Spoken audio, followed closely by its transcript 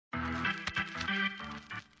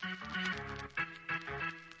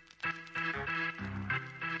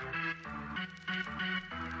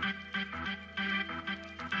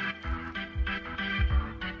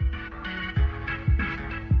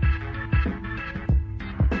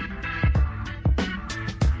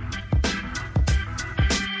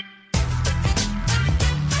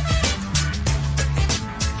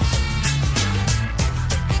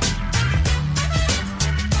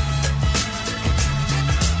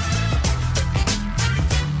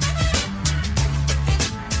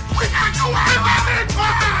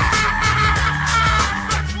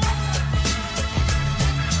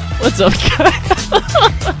up,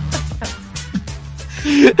 guys?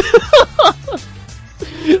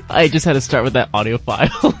 I just had to start with that audio file.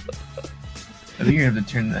 I think you have to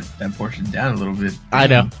turn that portion down a little bit. I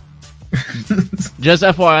know. Just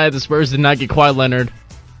FYI, the Spurs did not get Kawhi Leonard.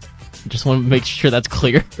 Just want to make sure that's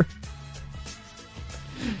clear.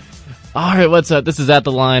 Alright, what's up? This is At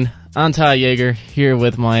The Line. I'm Ty Yeager, here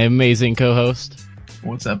with my amazing co-host.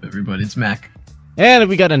 What's up, everybody? It's Mac. And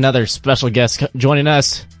we got another special guest joining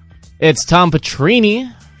us. It's Tom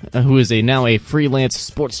Petrini, who is now a freelance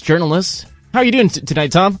sports journalist. How are you doing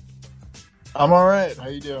tonight, Tom? I'm alright. How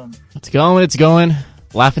you doing? It's going.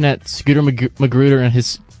 Laughing at Scooter Magruder and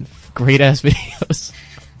his great-ass videos.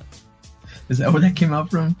 Is that where that came out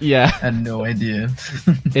from? Yeah. I had no idea.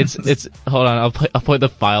 It's hold on, I'll play the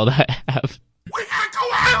file that I have. We got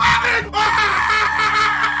Kawhi Leonard!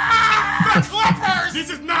 The Clippers! This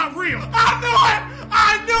is not real.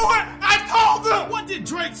 I knew it! I told them! What did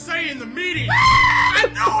Drake say in the meeting? I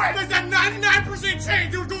knew it! There's a 99%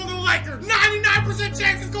 chance it was going to the Lakers. 99%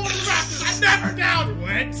 chance it's going to the Raptors. I never doubted.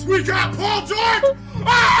 What? We got Paul George!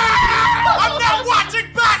 I'm not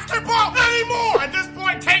watching basketball anymore! At this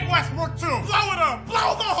point, take Westbrook too. Blow it up.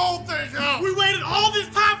 Blow the whole thing up. We waited all this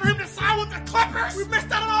time for him to sign with the Clippers. We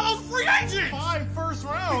missed out on all those free agents. 5 first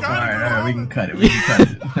round. All right, we can cut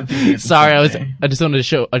it. Sorry, I just wanted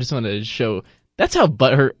to show. That's how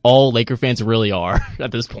butthurt all Laker fans really are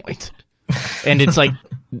at this point. And it's like,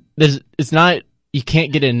 it's not, you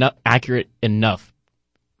can't get accurate enough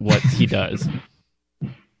what he does.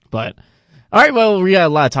 But, alright, well, we got a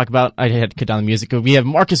lot to talk about. I had to cut down the music. We have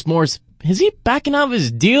Marcus Morris. Is he backing out of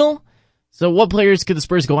his deal? So what players could the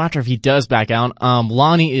Spurs go after if he does back out?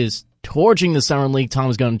 Lonnie is torching the Summer League. Tom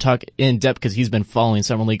is going to talk in depth because he's been following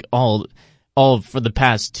Summer League all for the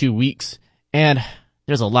past 2 weeks. And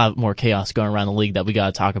there's a lot more chaos going around the league that we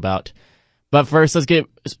got to talk about. But first, let's get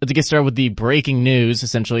started with the breaking news,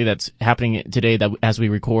 essentially, that's happening today as we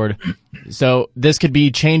record. So this could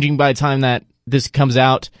be changing by the time that this comes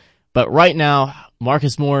out. But right now,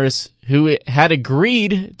 Marcus Morris, who had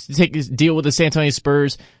agreed to take this deal with the San Antonio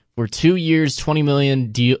Spurs for 2 years, $20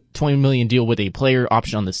 million deal with a player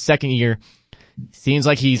option on the second year, seems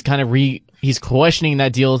like he's kind of he's questioning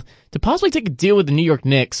that deal to possibly take a deal with the New York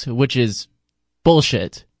Knicks, which is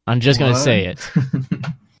bullshit. I'm just going to say it.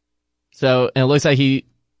 So, and it looks like he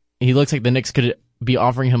looks like the Knicks could be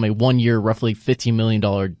offering him a 1 year, roughly $15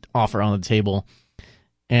 million offer on the table.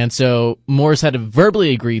 And so Morris had to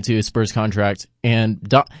verbally agree to his Spurs contract, and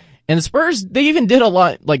the Spurs, they even did a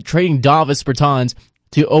lot, like trading Davis Bertans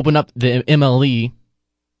to open up the MLE,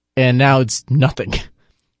 and now it's nothing.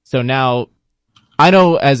 So now, I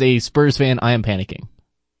know as a Spurs fan, I am panicking.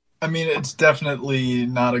 I mean, it's definitely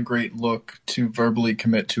not a great look to verbally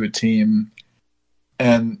commit to a team.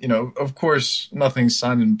 And, you know, of course, nothing's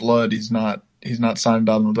signed in blood. He's not signed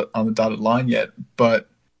on the dotted line yet, but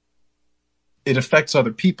it affects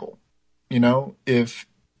other people. You know, if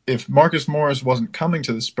Marcus Morris wasn't coming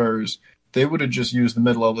to the Spurs, they would have just used the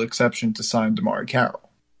mid-level exception to sign DeMar Carroll.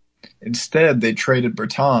 Instead, they traded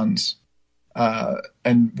Bertans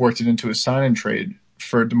and worked it into a sign-and trade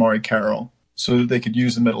for DeMar Carroll so that they could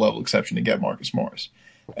use the mid-level exception to get Marcus Morris.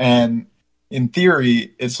 And in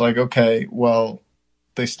theory, it's like, okay, well,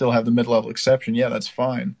 they still have the mid-level exception. Yeah, that's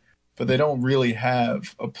fine. But they don't really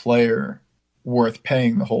have a player worth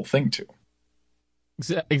paying the whole thing to.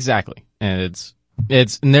 Exactly. And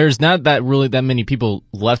and there's not that many people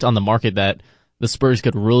left on the market that the Spurs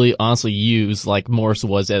could really honestly use like Morris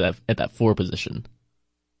was at that 4 position.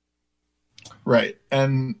 Right.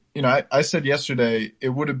 And, you know, I said yesterday it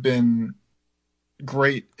would have been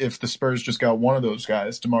great if the Spurs just got one of those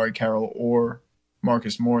guys, DeMar Carroll or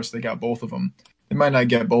Marcus Morris. They got both of them. They might not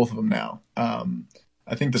get both of them now.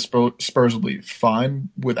 I think the Spurs will be fine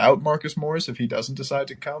without Marcus Morris if he doesn't decide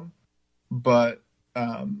to come. But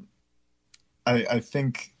I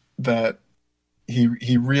think that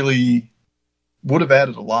he really would have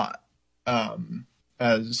added a lot.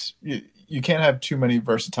 As you can't have too many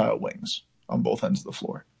versatile wings on both ends of the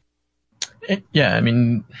floor. Yeah, I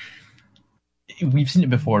mean, we've seen it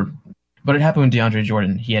before, but it happened with DeAndre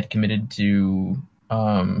Jordan. He had committed to,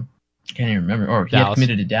 I can't even remember, or he had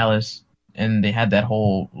committed to Dallas, and they had that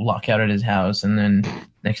whole lockout at his house, and then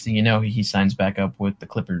next thing you know, he signs back up with the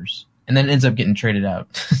Clippers, and then ends up getting traded out.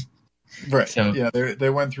 Right. So, yeah, they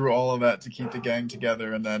went through all of that to keep the gang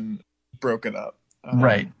together, and then broke it up.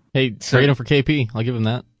 Right. Hey, trade him for KP. I'll give him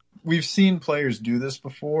that. We've seen players do this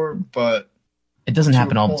before, but it doesn't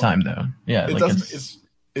happen all the time, though. Yeah,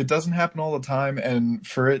 it doesn't happen all the time, and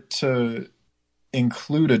for it to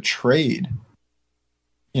include a trade,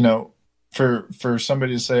 you know, for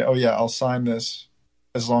somebody to say, "Oh yeah, I'll sign this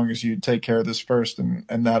as long as you take care of this first, and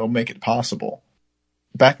that'll make it possible.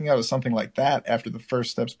 Backing out of something like that after the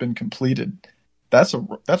first step's been completed, that's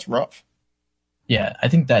rough. Yeah, I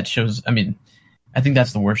think that shows. I mean, I think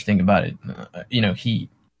that's the worst thing about it.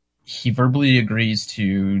 He verbally agrees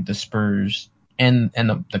to the Spurs and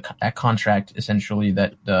that contract, essentially,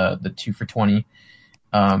 that the 2 for 20,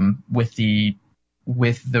 with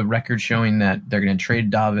the record showing that they're going to trade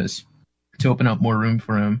Davis to open up more room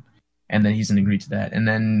for him, and then he's going to agree to that. And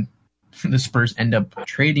then the Spurs end up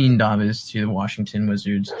trading Davis to the Washington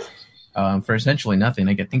Wizards for essentially nothing.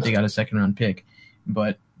 Like, I think they got a second round pick,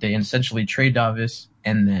 but they essentially trade Davis,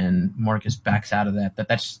 and then Marcus backs out of that.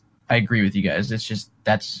 That's I agree with you guys. It's just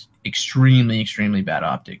that's extremely, extremely bad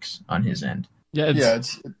optics on his end. Yeah,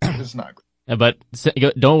 it's not great. Yeah, but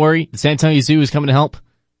don't worry, the San Antonio Zoo is coming to help.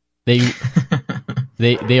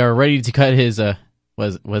 They are ready to cut his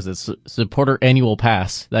was it supporter annual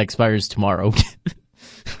pass that expires tomorrow.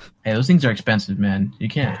 Hey, those things are expensive, man. You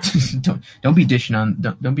can't don't be dishing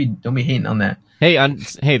on don't be hating on that. Hey,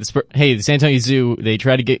 the San Antonio Zoo, they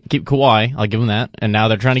tried to keep Kawhi. I'll give them that, and now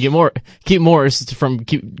they're trying to keep Morris from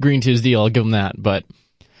keep agreeing to his deal. I'll give them that, but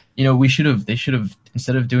they should have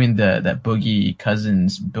instead of doing that Boogie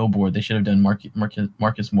Cousins billboard, they should have done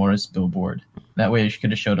Marcus Morris billboard. That way, they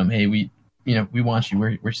could have showed him, hey, we want you.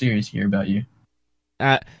 We're serious here about you.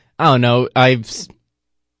 I don't know.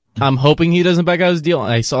 I'm hoping he doesn't back out his deal.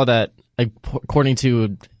 I saw that, according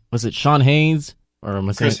to, was it Sean Haynes? Or am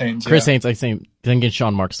I saying Chris Haynes? I think getting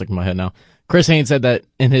Sean Marks stuck in my head now. Chris Haynes said that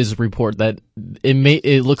in his report that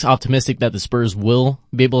it looks optimistic that the Spurs will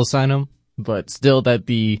be able to sign him, but still that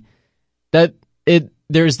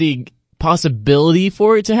there's the possibility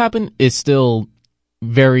for it to happen is still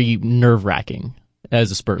very nerve-wracking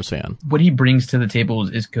as a Spurs fan. What he brings to the table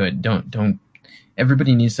is good. Don't.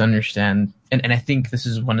 Everybody needs to understand, and I think this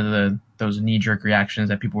is one of those knee-jerk reactions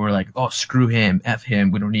that people were like, "Oh, screw him, F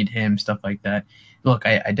him, we don't need him," stuff like that. Look,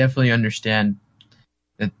 I definitely understand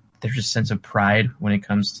that there's a sense of pride when it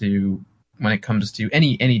comes to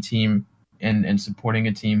any team and supporting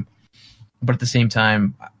a team, but at the same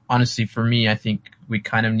time, honestly, for me, I think we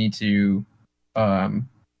kind of need to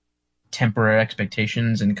temper our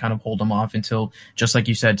expectations and kind of hold them off until, just like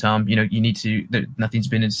you said, Tom, you need to, nothing's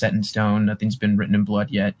been set in stone, nothing's been written in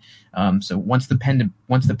blood yet. So once the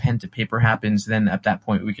pen to paper happens, then at that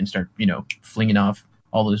point we can start, flinging off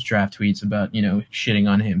all those draft tweets about, shitting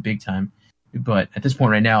on him big time. But at this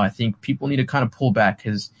point right now, I think people need to kind of pull back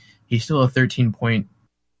because he's still a 13-point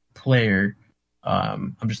player.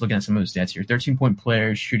 I'm just looking at some of the stats here. 13-point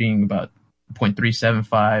player, shooting about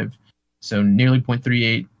 0.375, so nearly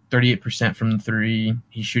 0.38, 38% from the three.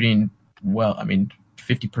 He's shooting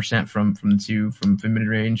 50% from the two from mid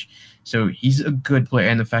range. So he's a good player.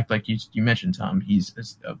 And the fact, like you mentioned, Tom, he's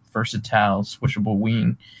a versatile, switchable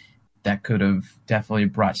wing that could have definitely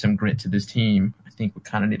brought some grit to this team. I think we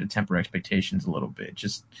kind of need to temper expectations a little bit.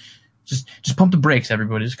 Just pump the brakes,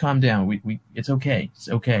 everybody. Just calm down. It's okay. It's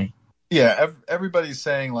okay. Yeah, everybody's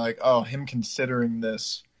saying like, oh, him considering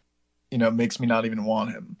this, makes me not even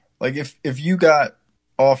want him. Like if you got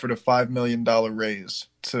offered a $5 million raise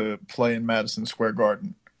to play in Madison Square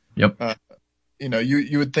Garden, yep,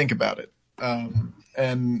 you would think about it.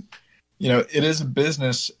 And it is a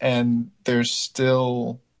business, and there's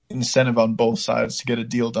still incentive on both sides to get a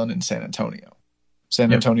deal done in San Antonio.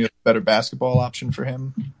 San Antonio is a better basketball option for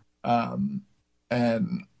him. And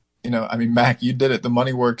Mac, you did it. The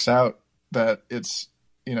money works out that it's,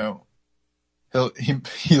 he'll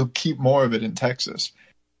keep more of it in Texas.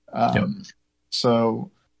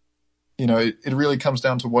 So, it really comes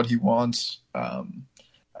down to what he wants.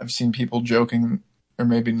 I've seen people joking, or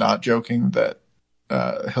maybe not joking, that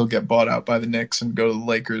he'll get bought out by the Knicks and go to the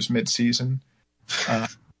Lakers mid-season,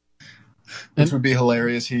 which would be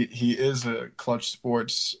hilarious. He is a Clutch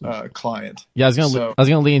Sports client. Yeah, I was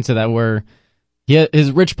gonna lean into that, where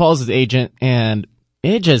his Rich Paul's his agent, and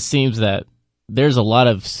it just seems that there's a lot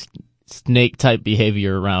of snake type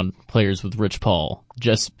behavior around players with Rich Paul.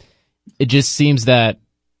 It just seems that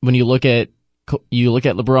when you look at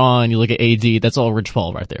LeBron, you look at AD, that's all Rich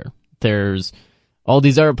Paul right there. There's all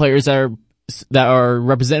these other players that are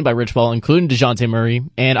represented by Rich Paul, including DeJounte Murray,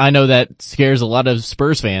 and I know that scares a lot of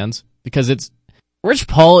Spurs fans because Rich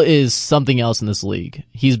Paul is something else in this league.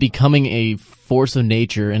 He's becoming a force of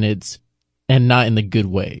nature, and not in the good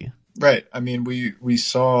way. Right. I mean, we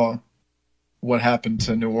saw what happened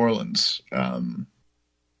to New Orleans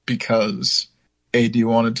because AD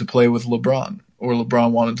wanted to play with LeBron, or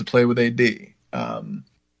LeBron wanted to play with AD. I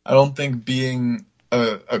don't think being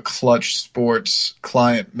a Clutch Sports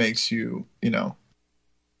client makes you, a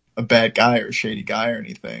bad guy or shady guy or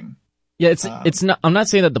anything. Yeah, it's not. I'm not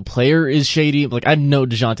saying that the player is shady. Like, I know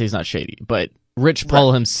DeJounte's not shady, but Rich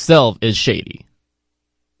Paul himself is shady.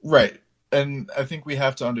 Right. And I think we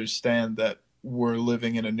have to understand that we're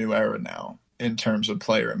living in a new era now in terms of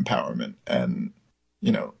player empowerment. And,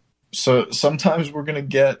 so sometimes we're going to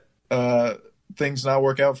get things not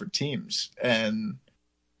work out for teams. And,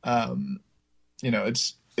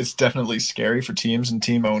 it's definitely scary for teams and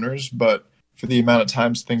team owners, but for the amount of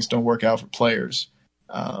times things don't work out for players,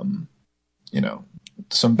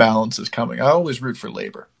 some balance is coming. I always root for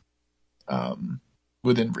labor,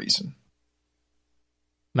 within reason.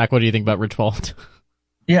 Mac, what do you think about Rich Paul?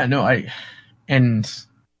 Yeah, no, and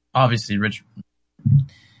obviously Rich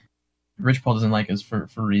Paul doesn't like us for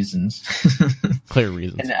reasons, clear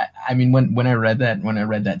reasons. And I mean, when I read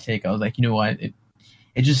that take, I was like, you know what, it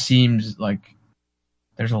just seems like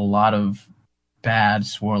there's a lot of bad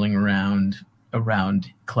swirling around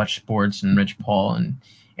Clutch Sports and Rich Paul,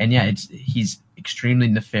 and yeah, he's extremely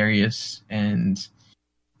nefarious, and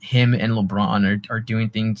him and LeBron are doing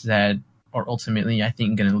things that are ultimately, I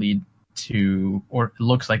think, going to lead to, or it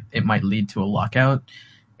looks like it might lead to, a lockout.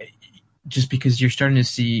 Just because you're starting to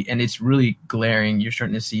see, and it's really glaring, you're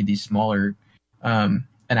starting to see these smaller, and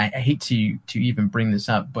I hate to even bring this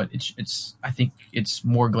up, but I think it's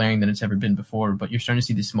more glaring than it's ever been before. But you're starting to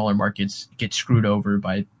see these smaller markets get screwed over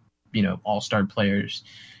by, all-star players.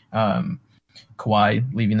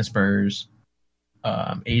 Kawhi leaving the Spurs,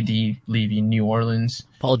 AD leaving New Orleans,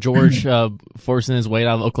 Paul George forcing his way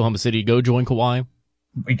out of Oklahoma City, go join Kawhi.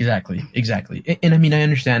 Exactly. And I mean, I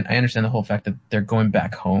understand the whole fact that they're going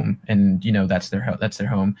back home, and that's their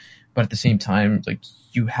home. But at the same time, like,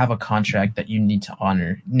 you have a contract that you need to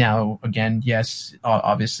honor. Now, again, yes,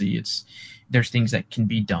 obviously there's things that can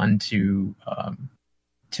be done to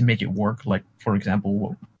make it work. Like, for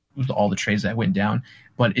example, all the trades that went down.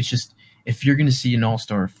 But it's just, if you're going to see an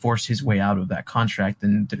all-star force his way out of that contract,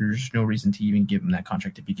 then there's no reason to even give him that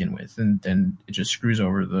contract to begin with. And then it just screws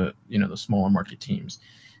over the smaller market teams.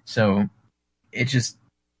 So it just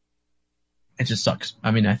sucks.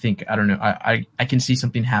 I mean, I don't know. I can see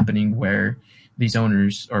something happening where these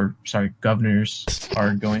governors are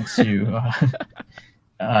going to,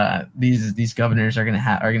 these governors are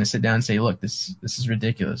going to sit down and say, look, this is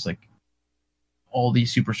ridiculous. Like, all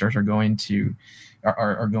these superstars are going to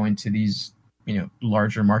these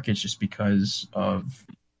larger markets just because of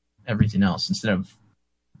everything else, instead of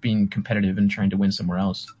being competitive and trying to win somewhere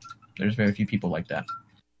else. There's very few people like that,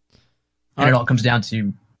 and it all comes down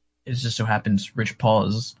to, it just so happens Rich Paul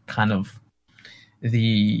is kind of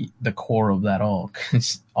the core of that all,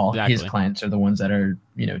 because all his clients are the ones that are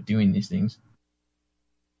doing these things.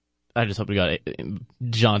 I just hope we got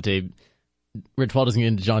DeJounte. Rich Paul doesn't get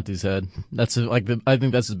into DeJounte's head. I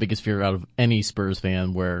think that's the biggest fear out of any Spurs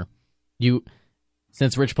fan, where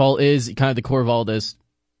since Rich Paul is kind of the core of all this,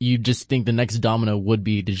 you just think the next domino would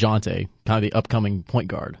be DeJounte, kind of the upcoming point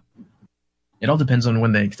guard. It all depends on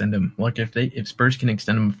when they extend him. Like, if Spurs can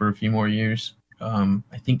extend him for a few more years, I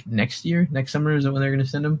think next summer is when they're going to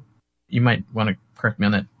extend him. You might want to correct me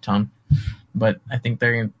on that, Tom, but I think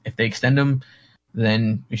if they extend him,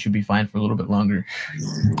 then we should be fine for a little bit longer.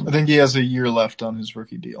 I think he has a year left on his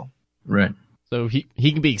rookie deal. Right. So he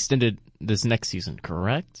can be extended this next season,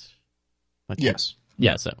 correct? Yes.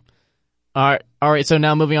 Yeah, so. All right, so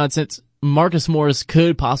now moving on, since Marcus Morris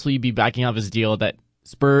could possibly be backing out of his deal, that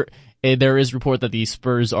there is report that the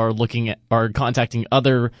Spurs are contacting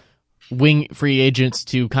other wing free agents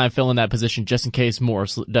to kind of fill in that position just in case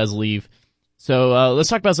Morris does leave. So let's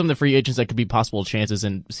talk about some of the free agents that could be possible chances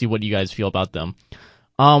and see what you guys feel about them.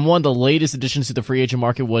 One of the latest additions to the free agent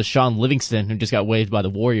market was Sean Livingston, who just got waived by the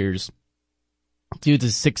Warriors.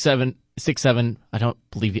 Dude's 6'7". I don't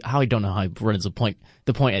know how he runs the point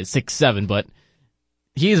at 6'7", but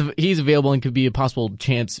he's available and could be a possible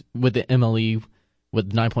chance with the MLE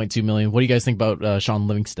with $9.2 million. What do you guys think about Sean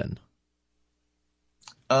Livingston?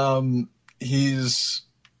 He's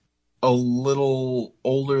a little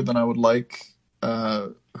older than I would like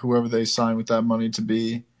whoever they sign with that money to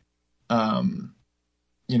be. I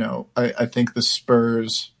think the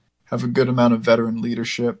Spurs have a good amount of veteran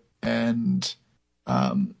leadership, and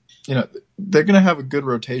they're going to have a good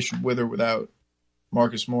rotation with or without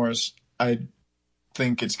Marcus Morris. I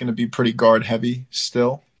think it's going to be pretty guard heavy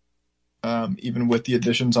still, even with the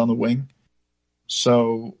additions on the wing.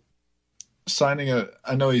 So I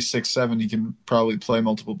know he's 6'7", he can probably play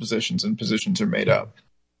multiple positions, and positions are made up.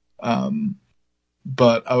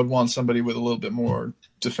 But I would want somebody with a little bit more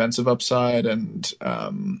defensive upside, and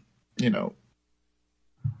I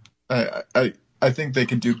think they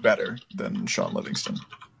can do better than Sean Livingston.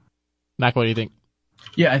 Mac, what do you think?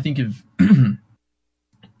 Yeah, I think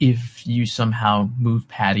if you somehow move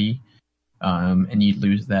Patty, and you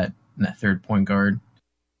lose that third point guard,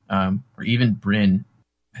 or even Bryn,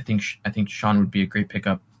 I think Sean would be a great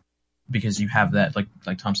pickup because you have that,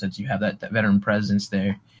 like Tom said, you have that veteran presence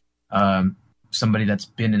there. Somebody that's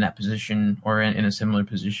been in that position or in a similar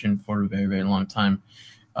position for a very, very long time.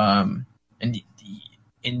 And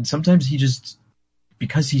sometimes he just,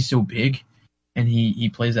 because he's so big and he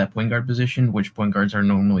plays that point guard position, which point guards are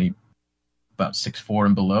normally about 6'4"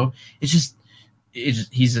 and below, he's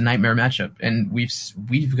a nightmare matchup. And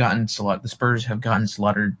we've gotten the Spurs have gotten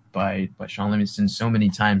slaughtered by Sean Livingston so many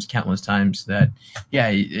times, countless times, that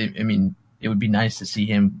I mean, it would be nice to see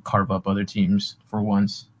him carve up other teams for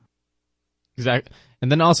once. Exactly.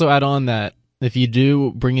 And then also add on that if you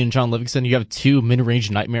do bring in Sean Livingston, you have 2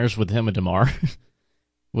 mid-range nightmares with him and DeMar,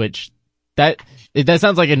 which that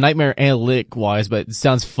sounds like a nightmare analytic-wise, but it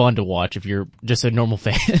sounds fun to watch if you're just a normal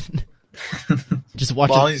fan. Just watch.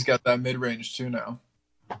 Molly's got that mid-range too now.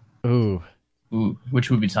 Ooh,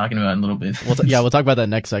 which we'll be talking about in a little bit. We'll talk about that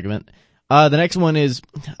next segment. The next one is,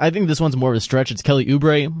 I think this one's more of a stretch. It's Kelly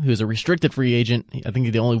Oubre, who's a restricted free agent. I think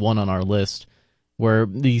he's the only one on our list, where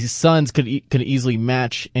the Suns could easily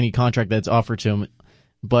match any contract that's offered to him.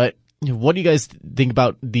 But what do you guys think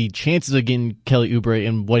about the chances of getting Kelly Oubre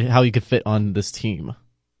and how he could fit on this team?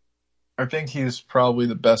 I think he's probably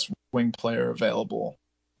the best wing player available,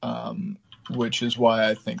 which is why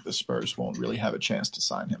I think the Spurs won't really have a chance to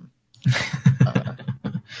sign him.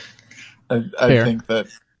 I think that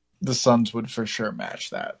the Suns would for sure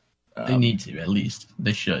match that. They need to, at least.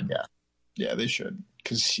 They should. Yeah, they should.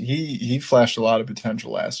 Because he flashed a lot of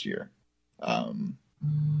potential last year.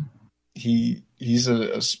 He's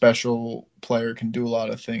a special player, can do a lot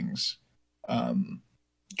of things.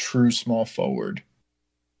 True small forward.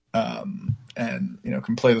 And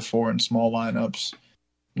can play the 4 in small lineups.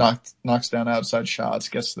 Knocks down outside shots,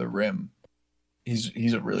 gets to the rim.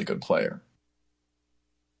 He's a really good player.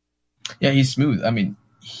 Yeah, he's smooth. I mean,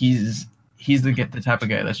 he's the type of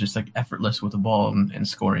guy that's just like effortless with the ball and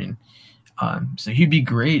scoring. So he'd be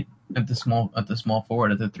great at the small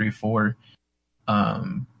forward, at the 3-4.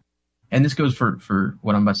 And this goes for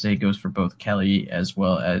what I'm about to say, goes for both Kelly as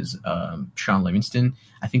well as Sean Livingston.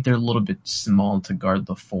 I think they're a little bit small to guard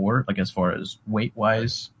the 4, like as far as weight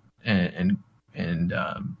wise and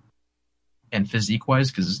physique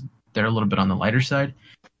wise, because they're a little bit on the lighter side.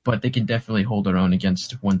 But they can definitely hold their own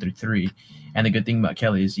against 1 through 3. And the good thing about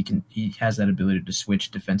Kelly is he has that ability to switch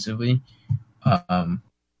defensively.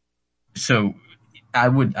 So I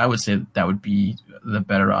would say that would be the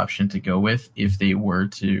better option to go with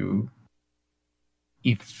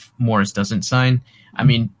if Morris doesn't sign. I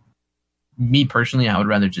mean, me personally, I would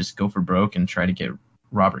rather just go for broke and try to get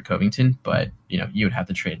Robert Covington, but you would have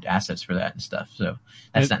to trade assets for that and stuff. So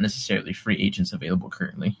that's not necessarily free agents available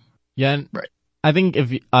currently. Yeah, right. I think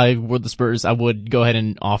if I were the Spurs, I would go ahead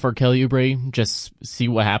and offer Kelly Oubre, just see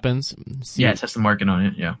what happens. Test the market on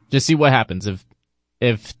it. Yeah, just see what happens.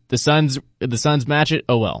 If the Suns match it,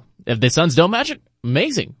 oh well. If the Suns don't match it,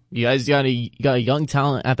 amazing. You guys got a young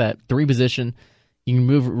talent at that 3 position. You can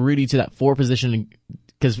move Rudy to that 4 position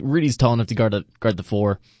because Rudy's tall enough to guard the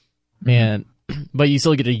 4, and but you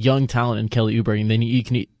still get a young talent in Kelly Oubre, and then you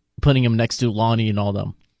can putting him next to Lonnie and all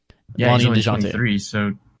them. Yeah, Lonnie he's and only DeJounte. 23,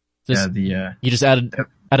 so. You just added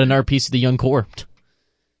another piece to the young core.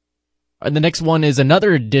 And the next one is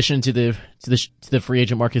another addition to the free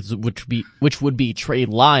agent market, which would be Trey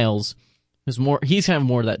Lyles. He's kind of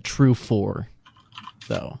more of that true 4,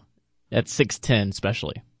 though, at 6'10",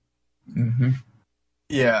 especially. Mm-hmm.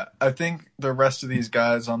 Yeah, I think the rest of these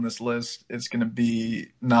guys on this list, it's going to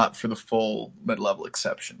be not for the full mid-level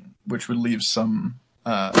exception, which would leave some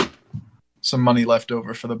money left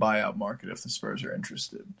over for the buyout market if the Spurs are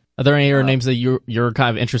interested. Are there any other names that you're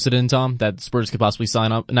kind of interested in, Tom, that Spurs could possibly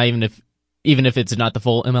sign up? Not even if it's not the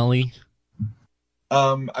full MLE.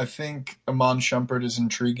 I think Iman Shumpert is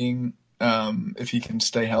intriguing. If he can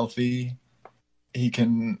stay healthy, he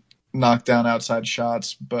can knock down outside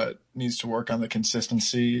shots, but needs to work on the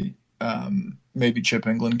consistency. Maybe Chip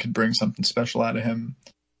England could bring something special out of him,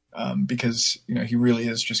 because he really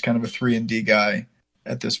is just kind of a 3-and-D guy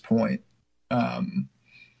at this point.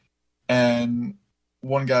 And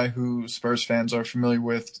one guy who Spurs fans are familiar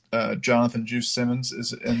with, Jonathan Juice Simmons,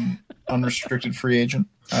 is an unrestricted free agent.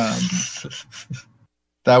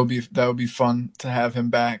 That would be fun to have him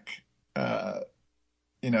back.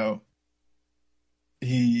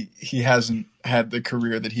 He hasn't had the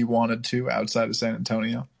career that he wanted to outside of San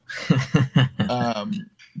Antonio.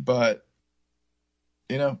 But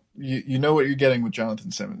you know what you're getting with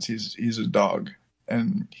Jonathan Simmons. He's a dog,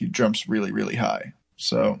 and he jumps really, really high.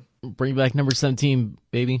 So bring back number 17,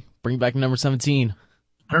 baby. Bring back number 17.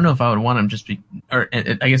 I don't know if I would want him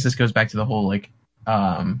I guess this goes back to the whole like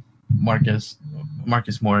Marcus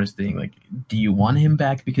Morris thing. Like, do you want him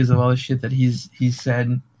back because of all the shit that he's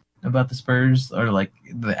said about the Spurs, or like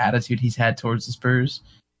the attitude he's had towards the Spurs?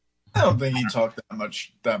 I don't think he talked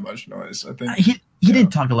that much noise. I think he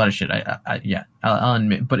did talk a lot of shit. I'll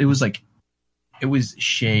admit, but it was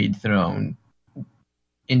shade thrown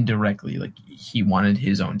indirectly. Like, he wanted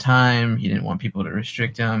his own time. He didn't want people to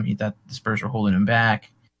restrict him. He thought the Spurs were holding him back.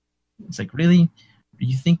 It's like, really?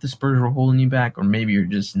 You think the Spurs were holding you back, or maybe you're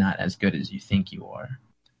just not as good as you think you are?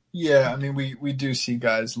 Yeah, I mean, we do see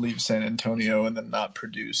guys leave San Antonio and then not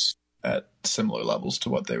produce at similar levels to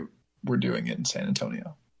what they were doing in San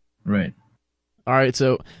Antonio. Right. All right,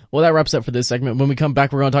 so that wraps up for this segment. When we come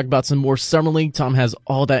back, we're going to talk about some more Summer League. Tom has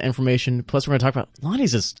all that information. Plus, we're going to talk about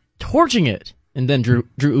Lonnie's just torching it. And then Drew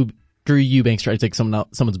Eubanks tried to take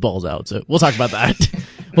someone's balls out. So we'll talk about that.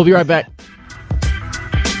 We'll be right back.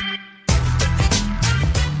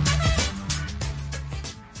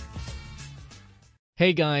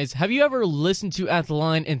 Hey guys, have you ever listened to At the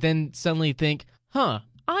Line and then suddenly think, I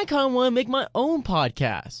kind of want to make my own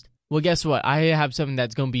podcast? Well, guess what? I have something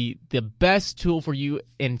that's going to be the best tool for you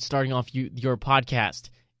in starting off your podcast.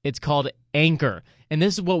 It's called Anchor, and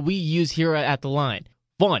this is what we use here at the Line.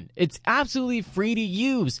 Fun. It's absolutely free to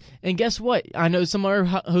use. And guess what? I know some other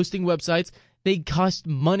hosting websites, they cost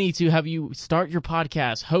money to have you start your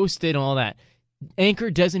podcast, host it, and all that. Anchor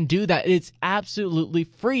doesn't do that. It's absolutely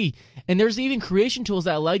free. And there's even creation tools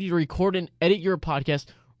that allow you to record and edit your podcast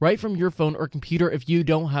right from your phone or computer if you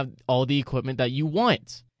don't have all the equipment that you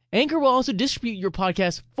want. Anchor will also distribute your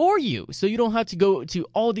podcast for you, so you don't have to go to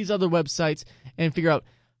all these other websites and figure out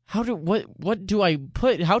what do I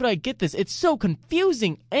put? How do I get this? It's so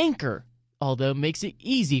confusing. Anchor, although, makes it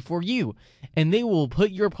easy for you, and they will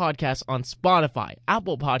put your podcast on Spotify,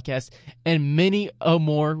 Apple Podcasts, and many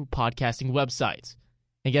more podcasting websites.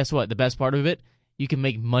 And guess what? The best part of it, you can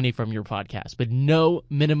make money from your podcast, but no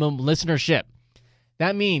minimum listenership.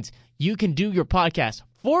 That means you can do your podcast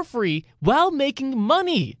for free while making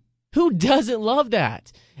money. Who doesn't love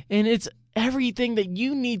that? And it's everything that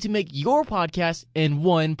you need to make your podcast in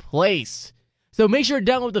one place. So make sure to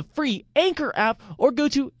download the free Anchor app or go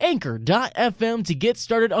to anchor.fm to get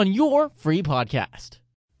started on your free podcast.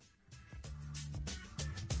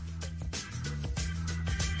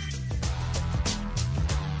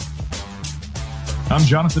 I'm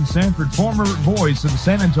Jonathan Sanford, former voice of the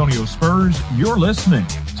San Antonio Spurs. You're listening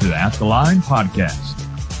to the At the Line podcast.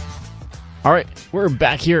 All right, we're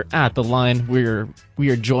back here at the Line. We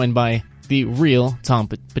are joined by the real Tom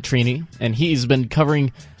Petrini, and he's been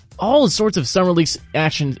covering all sorts of Summer League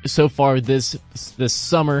action so far this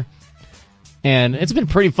summer. And it's been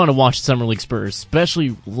pretty fun to watch Summer League Spurs,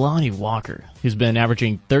 especially Lonnie Walker, who's been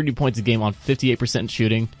averaging 30 points a game on 58%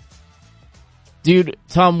 shooting. Dude,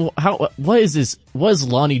 Tom, what is this? What is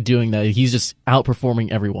Lonnie doing that he's just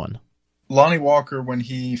outperforming everyone? Lonnie Walker, when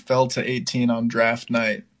he fell to 18 on draft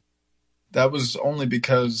night, that was only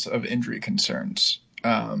because of injury concerns.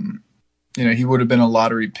 He would have been a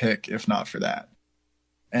lottery pick if not for that.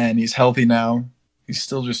 And he's healthy now. He's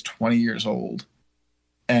still just 20 years old.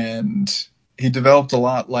 And he developed a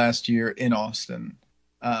lot last year in Austin.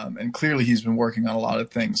 And clearly he's been working on a lot of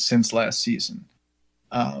things since last season.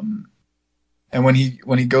 And when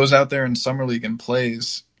he goes out there in Summer League and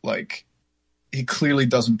plays, like, he clearly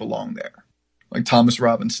doesn't belong there. Like Thomas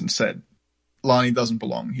Robinson said, Lonnie doesn't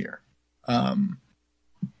belong here.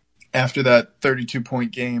 After that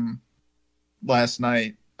 32-point game last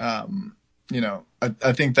night,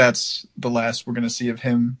 I think that's the last we're going to see of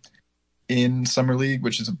him in Summer League,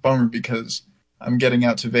 which is a bummer because I'm getting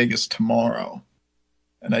out to Vegas tomorrow,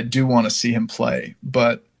 and I do want to see him play,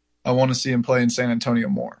 but I want to see him play in San Antonio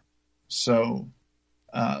more. So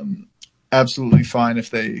absolutely fine if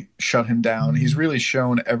they shut him down. He's really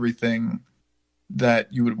shown everything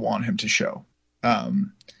that you would want him to show.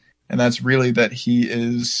 And that's really that he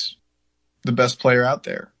is the best player out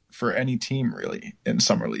there for any team, really, in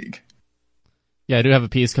Summer League. Yeah, I do have a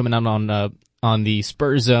piece coming out on the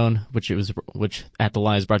Spurs Zone, which at the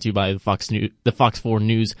Line is brought to you by the Fox 4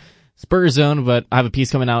 News Spurs Zone. But I have a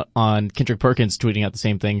piece coming out on Kendrick Perkins tweeting out the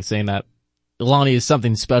same thing, saying that Lonnie is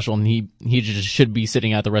something special and he just should be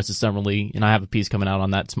sitting out the rest of Summer League. And I have a piece coming out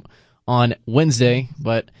on that on Wednesday.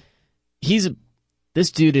 But he's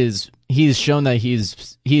shown that he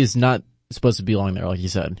is not supposed to belong there, like you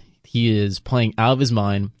said. He is playing out of his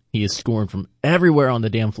mind. He is scoring from everywhere on the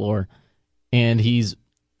damn floor. And he's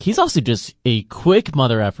also just a quick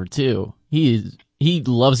mother effer too. He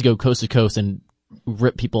loves to go coast to coast and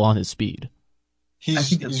rip people on his speed.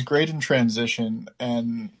 He's great in transition,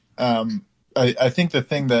 and I think the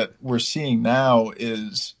thing that we're seeing now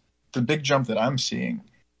is the big jump that I'm seeing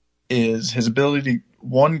is his ability to,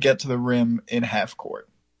 one, get to the rim in half court.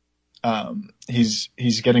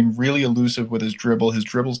 He's getting really elusive with his dribble. His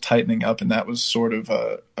dribble's tightening up, and that was sort of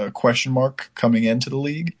a question mark coming into the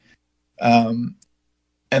league. And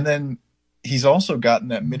then he's also gotten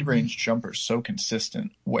that mid-range jumper so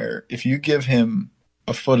consistent where if you give him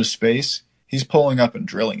a foot of space, he's pulling up and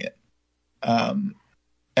drilling it.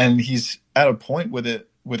 And he's at a point with it,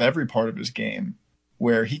 with every part of his game,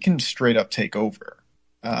 where he can straight up take over.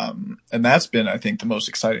 And that's been, I think, the most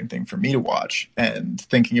exciting thing for me to watch, and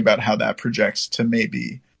thinking about how that projects to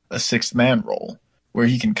maybe a sixth man role where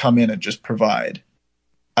he can come in and just provide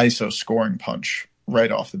ISO scoring punch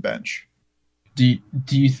right off the bench. Do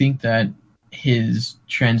you think that his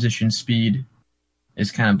transition speed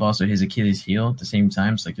is kind of also his Achilles heel at the same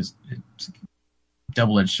time? It's like his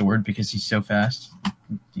double-edged sword because he's so fast.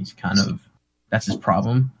 He's kind of, that's his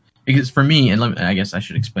problem. Because for me, and I guess I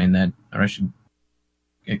should explain that, or I should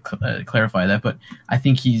clarify that, but I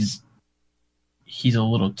think he's a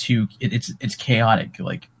little too, it's chaotic.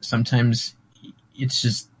 Like sometimes it's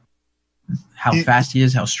just how fast he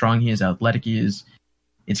is, how strong he is, how athletic he is.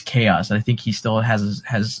 It's chaos. I think he still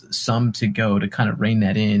has some to go to kind of rein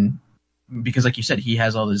that in, because like you said, he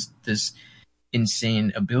has all this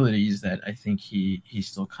insane abilities that I think he's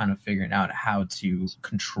still kind of figuring out how to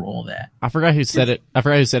control that. I forgot who said it,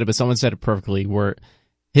 but someone said it perfectly, where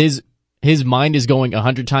his mind is going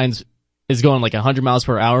 100 times, is going like 100 miles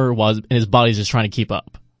per hour, and his body's just trying to keep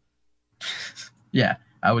up. Yeah,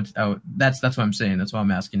 I would. That's what I'm saying. That's why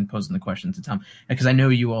I'm posing the question to Tom, because I know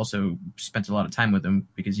you also spent a lot of time with him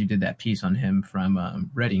because you did that piece on him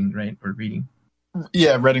from Reading, right, or Reading?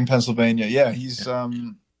 Yeah, Reading, Pennsylvania. Yeah, he's.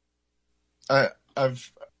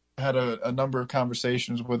 I've had a number of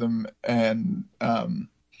conversations with him, and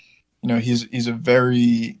he's a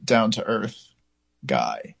very down to earth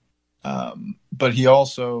guy. But he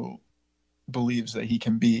also believes that he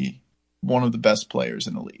can be one of the best players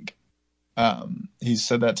in the league. He's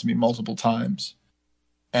said that to me multiple times.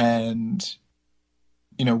 And,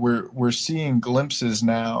 we're seeing glimpses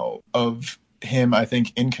now of him, I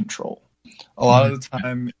think, in control. A lot of the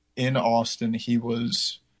time in Austin, he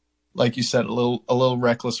was, like you said, a little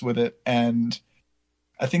reckless with it. And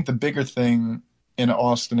I think the bigger thing in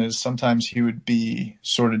Austin is sometimes he would be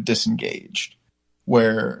sort of disengaged,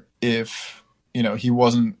 where if, he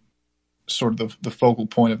wasn't sort of the focal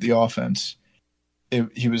point of the offense,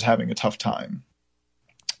 he was having a tough time.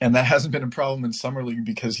 And that hasn't been a problem in Summer League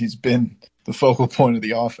because he's been the focal point of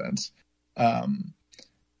the offense.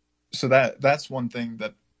 So that's one thing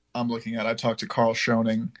that I'm looking at. I talked to Carl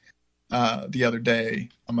Schoening the other day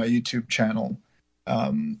on my YouTube channel.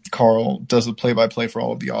 Carl does the play-by-play for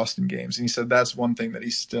all of the Austin games. And he said that's one thing that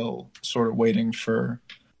he's still sort of waiting for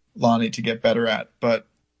Lonnie to get better at. But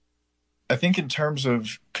I think in terms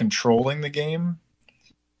of controlling the game,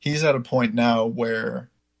 he's at a point now where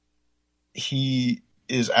he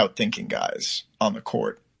is outthinking guys on the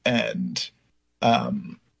court. And,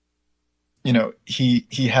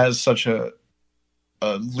 he has such a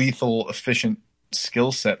lethal, efficient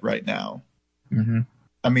skill set right now. Mm-hmm.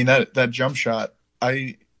 I mean, that jump shot,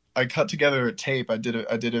 I cut together a tape. I did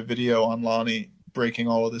a video on Lonnie breaking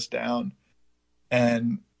all of this down.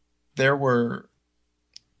 And there were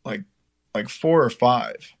like 4 or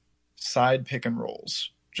 5 side pick and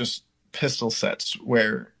rolls, just pistol sets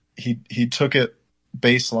where he took it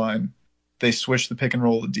baseline, they switched the pick and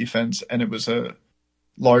roll of the defense, and it was a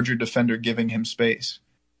larger defender giving him space.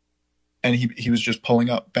 And he was just pulling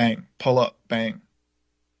up, bang, pull up, bang.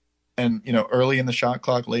 And, early in the shot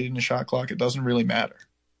clock, late in the shot clock, it doesn't really matter.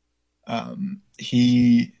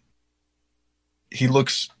 He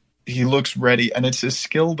looks ready, and it's a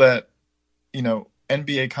skill that,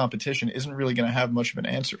 NBA competition isn't really going to have much of an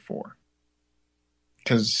answer for.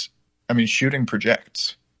 Because, shooting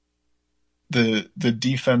projects. The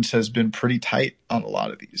defense has been pretty tight on a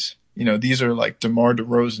lot of these. These are like DeMar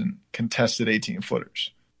DeRozan contested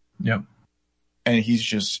 18-footers. Yep. And he's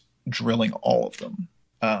just drilling all of them.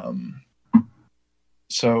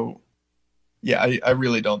 So, yeah, I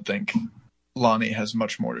really don't think Lonnie has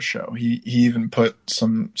much more to show. He even put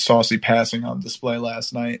some saucy passing on display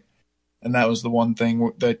last night, and that was the one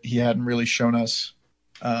thing that he hadn't really shown us.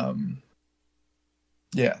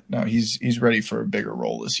 He's ready for a bigger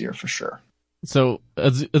role this year for sure. So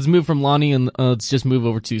let's move from Lonnie and let's just move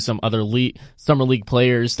over to some other summer league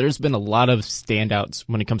players. There's been a lot of standouts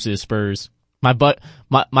when it comes to the Spurs.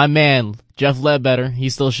 My man Jeff Ledbetter,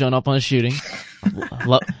 he's still showing up on his shooting.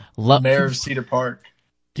 Mayor of Cedar Park.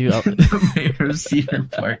 Dude, The mayor of Cedar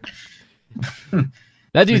Park.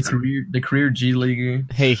 that dude's the career G leaguer.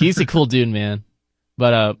 Hey, he's a cool dude, man.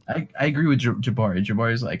 But I agree with Jabari.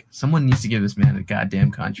 Jabari's like, someone needs to give this man a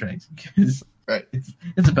goddamn contract because Right.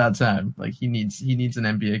 it's about time. Like he needs an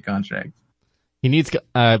NBA contract.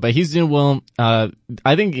 but he's doing well. I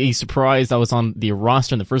think a surprise that was on the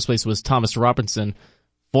roster in the first place was Thomas Robinson,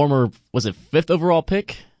 former, was it 5th overall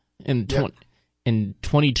pick in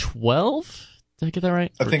 2012? Did I get that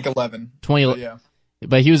right? I think 11. 20. Yeah.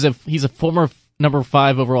 But he's a former number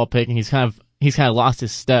 5 overall pick, and he's kind of lost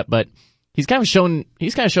his step, but he's kind of shown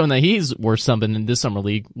that he's worth something in this summer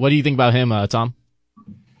league. What do you think about him, Tom?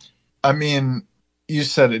 I mean, you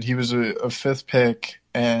said it. He was a 5th pick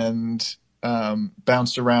and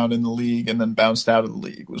bounced around in the league and then bounced out of the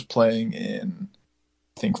league. Was playing in,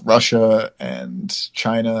 I think, Russia and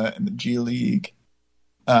China and the G League.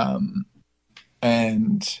 And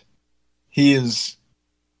he is,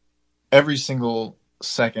 every single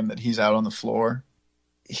second that he's out on the floor,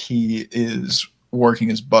 he is working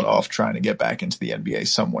his butt off trying to get back into the NBA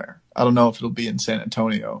somewhere. I don't know if it'll be in San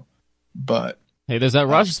Antonio, but hey, there's that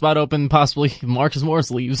roster spot open possibly if Marcus Morris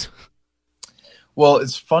leaves. Well,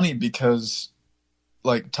 it's funny because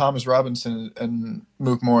like Thomas Robinson and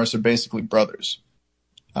Mook Morris are basically brothers.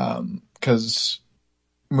 Because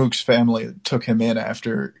Mook's family took him in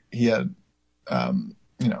after he had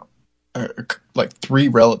like 3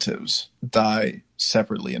 relatives die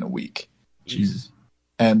separately in a week. Jesus.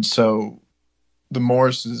 And so the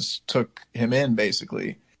Morrises took him in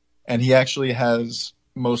basically, and he actually has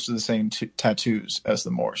most of the same tattoos as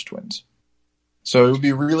the Morris twins. So it would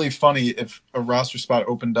be really funny if a roster spot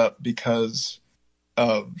opened up because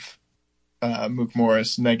of Mook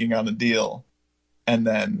Morris negging on the deal, and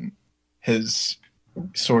then his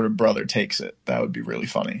sort of brother takes it. That would be really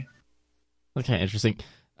funny. Okay, interesting.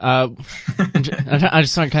 I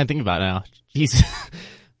just started kind of thinking about it now. Jeez.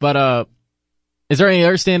 But is there any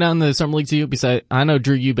other standout in the summer league to you? Besides, I know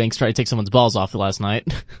Drew Eubanks tried to take someone's balls off last night.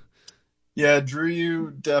 Yeah, Drew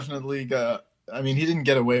U definitely got. I mean, he didn't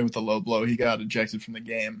get away with the low blow. He got ejected from the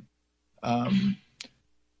game.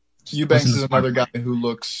 Eubanks is another guy who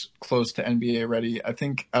looks close to NBA ready. I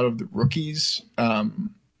think out of the rookies, Quindary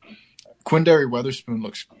Weatherspoon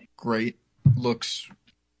looks great. Looks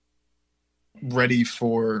ready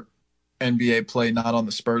for NBA play, not on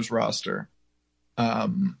the Spurs roster.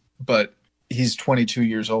 But he's 22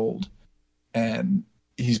 years old, and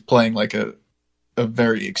he's playing like a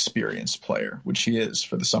very experienced player, which he is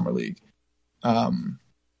for the Summer League.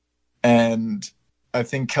 And I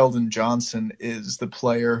think Keldon Johnson is the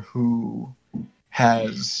player who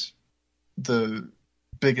has the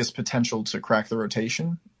biggest potential to crack the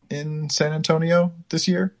rotation in San Antonio this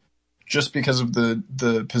year, just because of the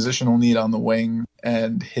positional need on the wing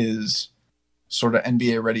and his sort of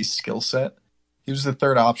NBA ready skill set. He was the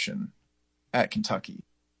 3rd option at Kentucky.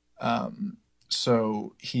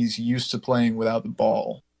 So he's used to playing without the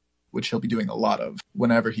ball, which he'll be doing a lot of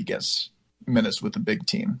whenever he gets minutes with the big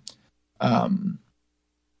team.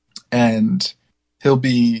 And he'll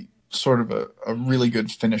be sort of a really good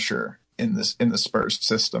finisher in the Spurs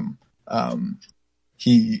system.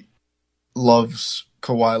 He loves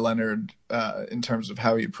Kawhi Leonard in terms of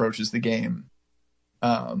how he approaches the game.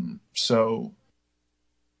 So,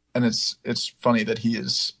 and it's funny that he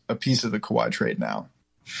is a piece of the Kawhi trade now.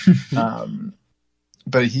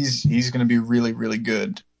 But he's going to be really, really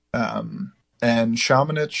good. And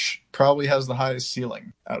Šamanić probably has the highest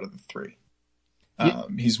ceiling out of the 3.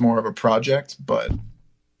 He's more of a project, but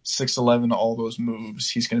 6'11", all those moves,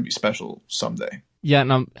 he's going to be special someday. Yeah,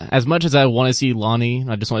 and as much as I want to see Lonnie,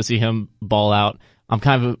 I just want to see him ball out, I'm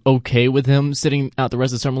kind of okay with him sitting out the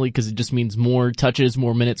rest of the Summer League because it just means more touches,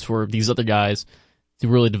 more minutes for these other guys to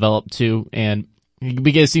really develop too, and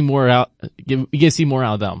we get to see more out. We get to see more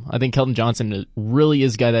out of them. I think Keldon Johnson really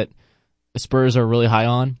is a guy that the Spurs are really high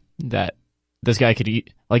on. That this guy could,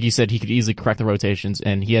 like you said, he could easily crack the rotations,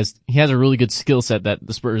 and he has a really good skill set that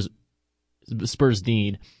the Spurs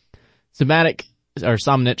need. Šamanić. I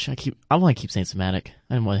want to keep saying Šamanić.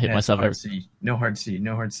 I didn't want to hit myself. No hard C.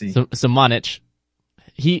 Šamanić.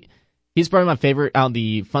 He's probably my favorite out of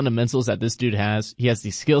the fundamentals that this dude has. He has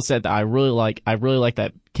the skill set that I really like. I really like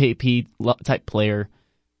that KP type player.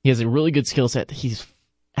 He has a really good skill set. He's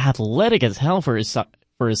athletic as hell for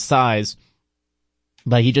his size,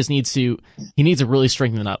 but he needs to really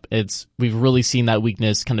strengthen up. We've really seen that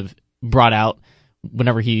weakness kind of brought out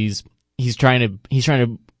whenever he's trying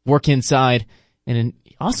to work inside, and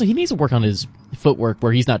also he needs to work on his footwork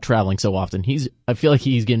where he's not traveling so often. I feel like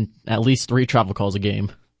he's getting at least 3 travel calls a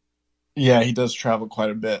game. Yeah, he does travel quite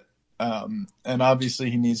a bit. And obviously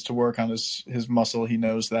he needs to work on his muscle. He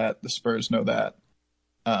knows that. The Spurs know that.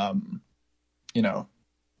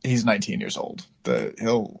 He's 19 years old.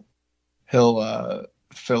 He'll fill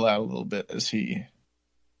out a little bit as he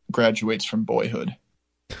graduates from boyhood.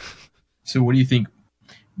 So what do you think,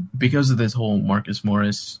 because of this whole Marcus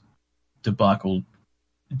Morris debacle,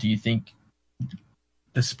 do you think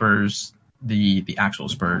the Spurs, the actual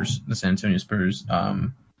Spurs, the San Antonio Spurs,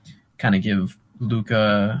 kind of give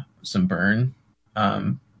Luka some burn,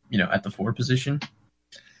 at the 4 position?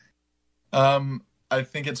 I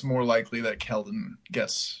think it's more likely that Keldon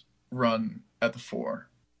gets run at the 4.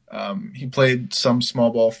 He played some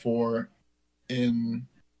small ball 4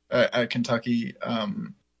 at Kentucky.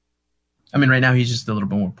 Right now he's just a little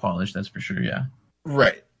bit more polished, that's for sure, yeah.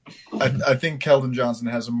 Right. I think Keldon Johnson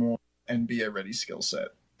has a more NBA-ready skill set.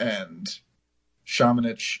 And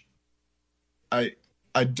Šamanić, I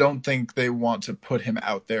don't think they want to put him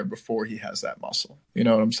out there before he has that muscle. You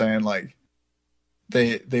know what I'm saying? Like,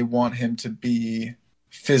 they want him to be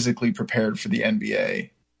physically prepared for the NBA.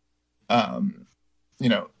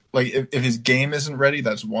 If his game isn't ready,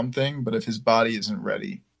 that's one thing. But if his body isn't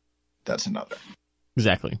ready, that's another.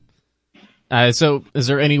 Exactly. So is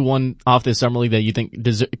there anyone off this summer league that you think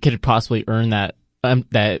could possibly earn that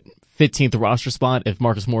 15th roster spot if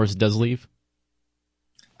Marcus Morris does leave?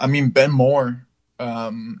 Ben Moore,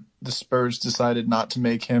 the Spurs decided not to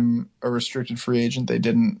make him a restricted free agent. They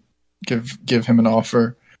didn't give him an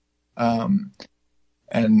offer. And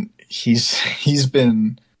he's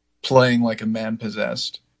been playing like a man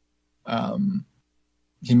possessed.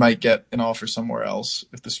 He might get an offer somewhere else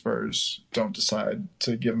if the Spurs don't decide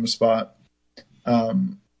to give him a spot.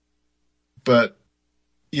 But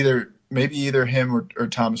either him or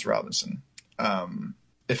Thomas Robinson,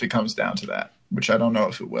 if it comes down to that, which I don't know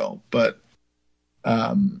if it will. But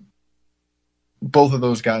both of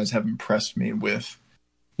those guys have impressed me with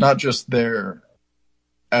not just their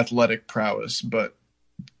athletic prowess, but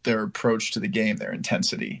their approach to the game, their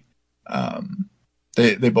intensity.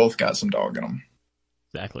 They both got some dog in them.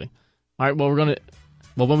 Exactly. All right, well,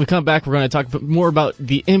 when we come back, we're going to talk more about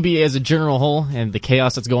the NBA as a general whole and the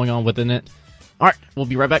chaos that's going on within it. All right, we'll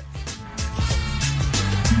be right back.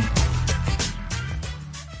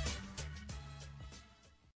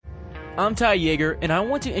 I'm Ty Yeager, and I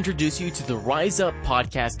want to introduce you to the Rise Up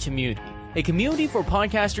podcast community, a community for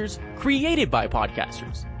podcasters created by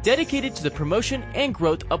podcasters, dedicated to the promotion and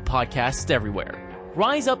growth of podcasts everywhere.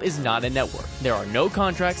 Rise Up is not a network. There are no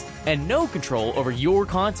contracts and no control over your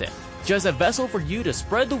content. Just a vessel for you to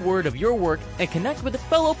spread the word of your work and connect with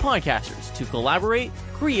fellow podcasters to collaborate,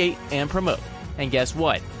 create, and promote. And guess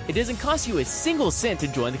what? It doesn't cost you a single cent to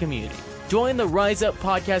join the community. Join the Rise Up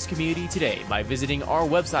podcast community today by visiting our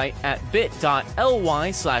website at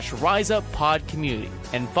bit.ly/riseuppodcommunity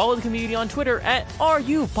and follow the community on Twitter at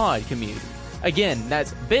RUPodCommunity. Again,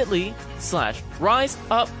 that's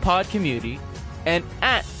bit.ly/riseuppodcommunity and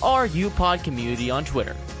at RUPodCommunity on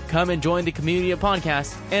Twitter. Come and join the community of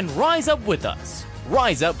podcasts and rise up with us.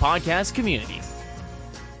 Rise Up Podcast Community.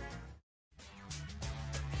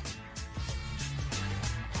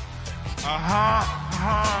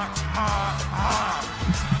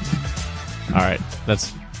 All right,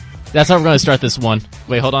 that's how we're going to start this one.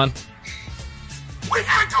 Wait, hold on. We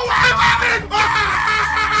got to 11!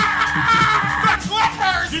 The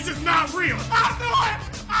Clippers! This is not real.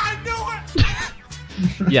 I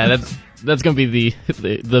knew it! Yeah, that's going to be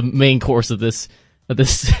the main course of this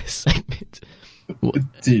segment.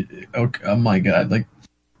 Dude, oh my god! Like,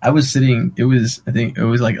 I was sitting. I think it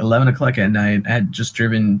was like 11 o'clock at night. I had just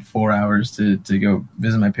driven 4 hours to go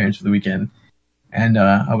visit my parents for the weekend, and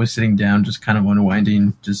I was sitting down, just kind of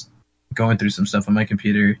unwinding, just going through some stuff on my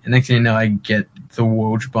computer. And next thing you know, I get the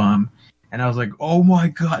Woj bomb, and I was like, "Oh my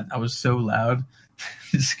god!" I was so loud,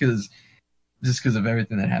 just because of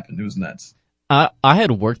everything that happened. It was nuts. I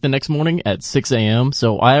had work the next morning at 6 a.m.,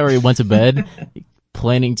 so I already went to bed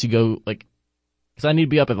planning to go, like, because I need to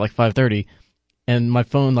be up at like 5:30, and my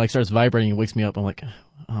phone like starts vibrating and wakes me up. I'm like,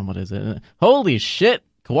 oh, what is it? Holy shit!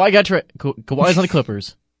 Kawhi's on the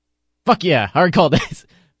Clippers. Fuck yeah! I already called that.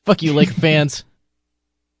 Fuck you, Laker fans.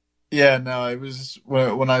 Yeah, no, it was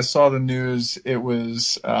when I saw the news. It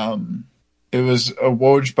was a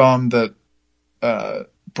Woj bomb that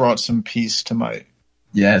brought some peace to my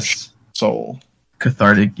soul.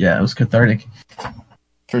 Cathartic. Yeah, it was cathartic.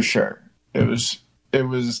 For sure. It was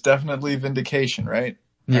definitely vindication, right?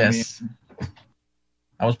 Yes.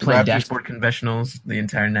 I was playing dashboard confessionals the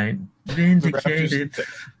entire night. Vindicated.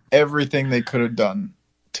 Everything they could have done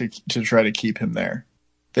to try to keep him there.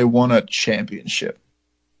 They won a championship,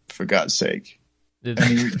 for God's sake. And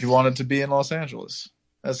he wanted to be in Los Angeles.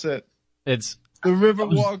 That's it. It's The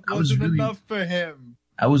Riverwalk I was wasn't really- enough for him.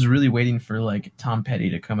 I was really waiting for like Tom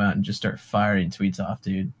Petty to come out and just start firing tweets off,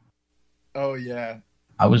 dude. Oh yeah.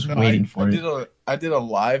 I was No, waiting for it. I did a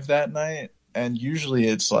live that night, and usually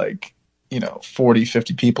it's like, 40,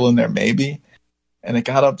 50 people in there maybe. And it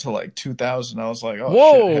got up to like 2,000. I was like, oh,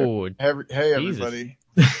 whoa! shit. Hey, everybody.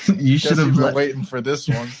 You Guess should you've have been waiting for this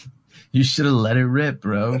one. You should have let it rip,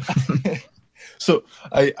 bro. So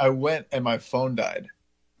I went and my phone died.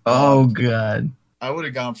 Oh god. I would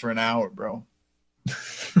have gone for an hour, bro.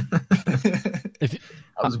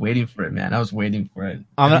 I was waiting for it, man. I was waiting for it.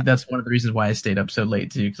 I'm I not- think that's one of the reasons why I stayed up so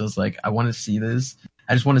late too, because I was like, I want to see this.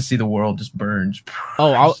 I just want to see the world just burn.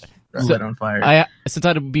 Oh, Set on fire. since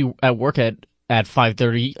I'd be at work at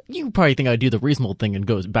 5:30, you probably think I'd do the reasonable thing and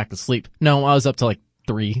go back to sleep. No, I was up till like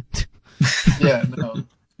 3. Yeah, no.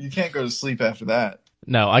 You can't go to sleep after that.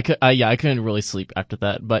 No, I couldn't really sleep after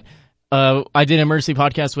that. But I did an emergency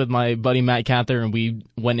podcast with my buddy Matt Cather, and we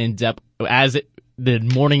went in depth the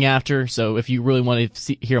morning after. So if you really want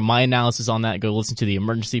to hear my analysis on that, go listen to the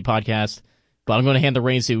emergency podcast. But I'm going to hand the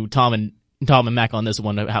reins to Tom and Mac on this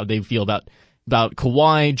one, how they feel about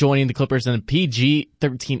Kawhi joining the Clippers and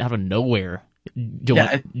PG-13 out of nowhere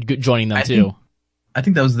joining them too. I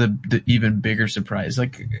think that was the even bigger surprise.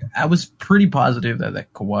 Like, I was pretty positive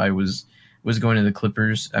that Kawhi was going to the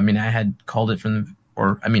Clippers. I mean, I had called it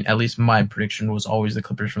at least my prediction was always the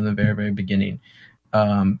Clippers from the very, very beginning.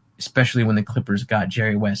 Especially when the Clippers got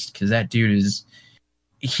Jerry West, because that dude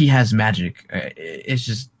he has magic. It's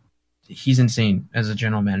just, he's insane as a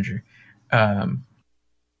general manager.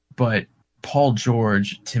 But Paul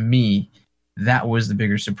George, to me, that was the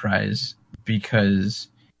bigger surprise, because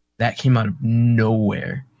that came out of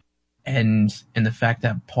nowhere. And the fact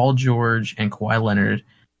that Paul George and Kawhi Leonard,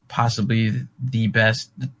 possibly the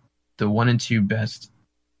best, the 1 and 2 best,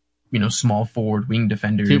 small forward wing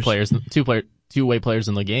defenders. Two-way players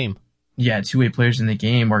in the game. Yeah, two-way players in the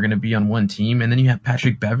game are going to be on one team. And then you have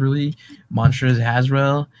Patrick Beverley, Montrezl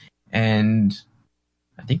Harrell, and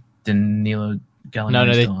I think Danilo Gallinari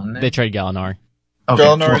is still on there. They trade Gallinari. Okay,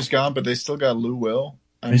 Gallinari's gone, but they still got Lou Will.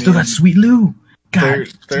 They still got Sweet Lou. God,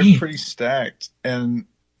 they're pretty stacked. And,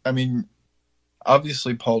 I mean,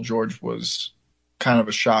 obviously Paul George was kind of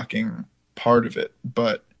a shocking part of it.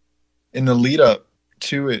 But in the lead up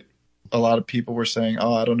to it, a lot of people were saying,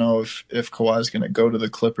 I don't know if Kawhi's going to go to the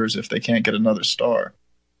Clippers if they can't get another star.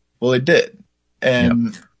 Well, they did.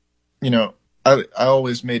 And, I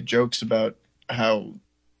always made jokes about how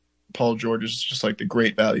Paul George is just like the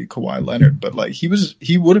great value Kawhi Leonard, but like he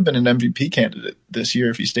would have been an MVP candidate this year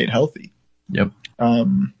if he stayed healthy. Yep.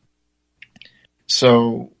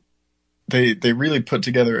 So they really put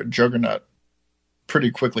together a juggernaut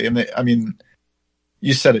pretty quickly. And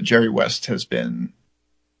you said it, Jerry West has been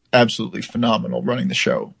absolutely phenomenal running the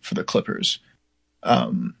show for the Clippers.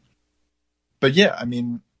 But yeah,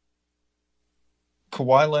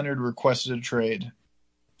 Kawhi Leonard requested a trade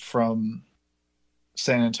from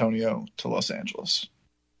San Antonio to Los Angeles.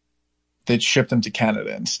 They'd shipped him to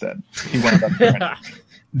Canada instead. He went up there.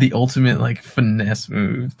 The ultimate finesse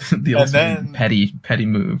move. The ultimate petty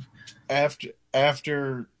move. After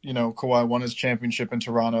Kawhi won his championship in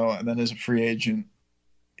Toronto, and then as a free agent,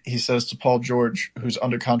 he says to Paul George, who's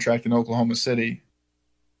under contract in Oklahoma City,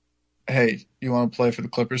 "Hey, you want to play for the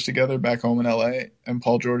Clippers together back home in LA?" And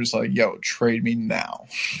Paul George is like, "Yo, trade me now."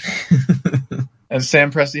 And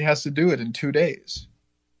Sam Presti has to do it in 2 days.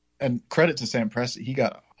 And credit to Sam Presti, he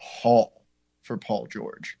got a haul for Paul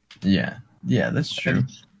George. Yeah, that's true.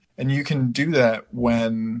 And you can do that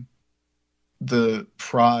when the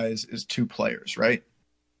prize is 2 players, right?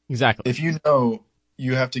 Exactly. If you know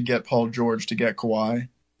you have to get Paul George to get Kawhi,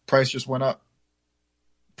 price just went up.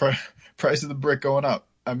 Price of the brick going up.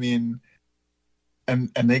 And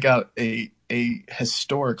they got a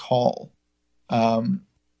historic haul.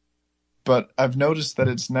 But I've noticed that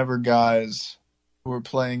it's never guys who are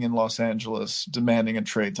playing in Los Angeles demanding a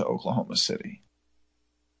trade to Oklahoma City.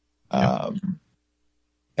 Yep.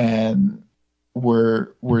 And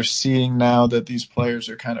we're seeing now that these players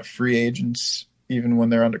are kind of free agents even when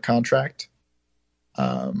they're under contract.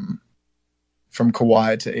 From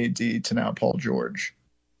Kawhi to AD to now Paul George.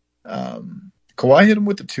 Kawhi hit him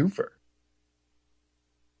with the twofer.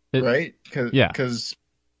 Right? Because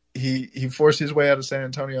he forced his way out of San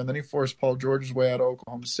Antonio, and then he forced Paul George's way out of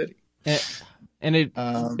Oklahoma City. And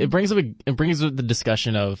it brings up the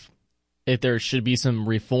discussion of if there should be some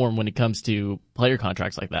reform when it comes to player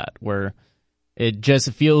contracts like that, where it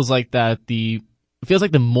just feels like the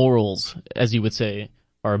morals, as you would say,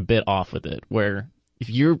 are a bit off with it. Where if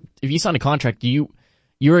you sign a contract, you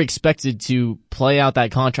you're expected to play out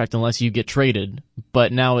that contract unless you get traded.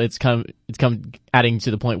 But now it's come adding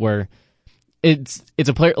to the point where it's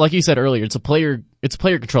a player, like you said earlier, it's a player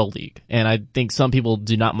control league, and I think some people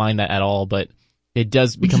do not mind that at all. But it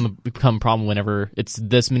does become a problem whenever it's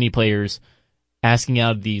this many players asking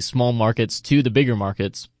out of the small markets to the bigger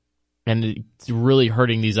markets, and it's really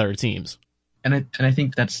hurting these other teams. And I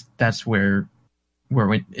think that's where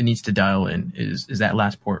it needs to dial in is that the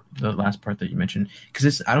last part that you mentioned,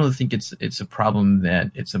 because I don't think it's a problem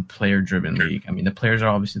that it's a player driven league. I mean, the players are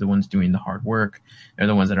obviously the ones doing the hard work. They're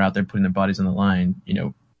the ones that are out there putting their bodies on the line,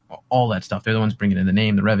 all that stuff. They're the ones bringing in the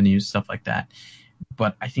name, the revenues, stuff like that.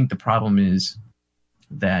 But I think the problem is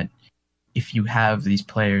that if you have these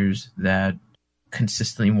players that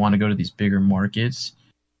consistently want to go to these bigger markets,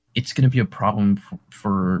 it's going to be a problem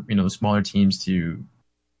for the smaller teams to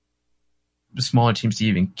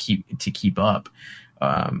even keep up.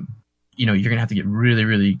 You're going to have to get really,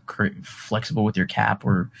 really flexible with your cap,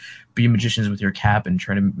 or be magicians with your cap and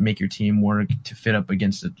try to make your team work to fit up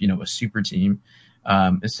against a super team.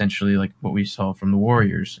 Essentially like what we saw from the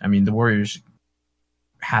Warriors. I mean, the Warriors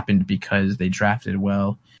happened because they drafted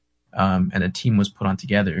well, and a team was put on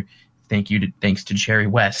together. Thanks to Jerry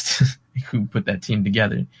West, who put that team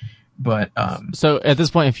together. But so at this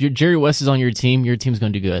point, if Jerry West is on your team's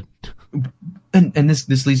going to do good. And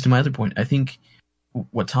this leads to my other point. I think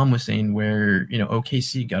what Tom was saying, where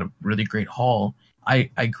OKC got a really great haul. I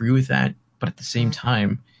agree with that, but at the same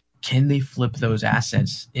time, can they flip those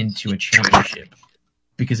assets into a championship?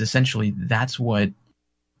 Because essentially, that's what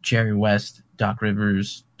Jerry West, Doc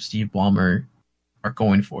Rivers, Steve Ballmer are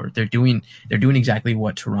going for. They're doing exactly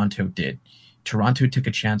what Toronto did. Toronto took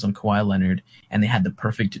a chance on Kawhi Leonard, and they had the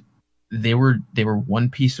perfect. They were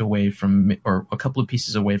one piece away from, or a couple of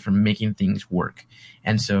pieces away from making things work,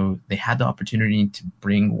 and so they had the opportunity to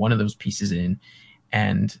bring one of those pieces in,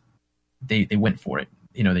 and they went for it.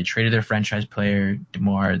 They traded their franchise player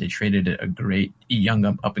DeMar. They traded a great young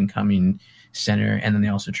up and coming center, and then they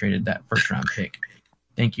also traded that first round pick.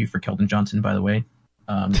 Thank you for Keldon Johnson, by the way,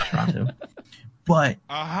 Toronto. But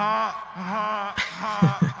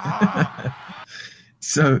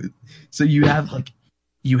so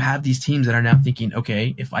you have these teams that are now thinking,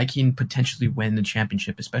 okay, if I can potentially win the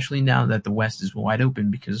championship, especially now that the West is wide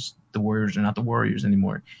open because the Warriors are not the Warriors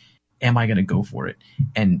anymore, am I going to go for it?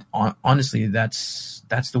 And honestly, that's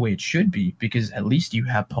the way it should be, because at least you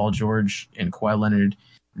have Paul George and Kawhi Leonard,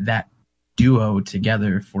 that duo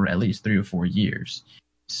together for at least 3 or 4 years.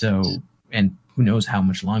 So, and who knows how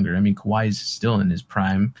much longer. I mean, Kawhi is still in his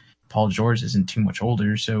prime. Paul George isn't too much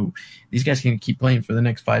older. So these guys can keep playing for the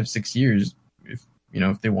next 5-6 years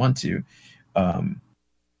if they want to.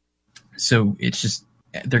 So it's just,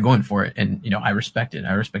 they're going for it. And, I respect it.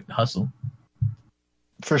 I respect the hustle.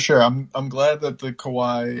 For sure. I'm glad that the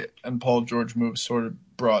Kawhi and Paul George moves sort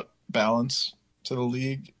of brought balance to the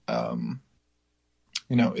league.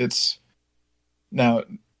 It's now,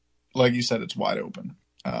 like you said, it's wide open.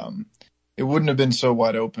 It wouldn't have been so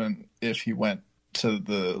wide open if he went to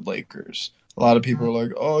the Lakers. A lot of people are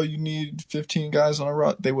like, "Oh, you need 15 guys on a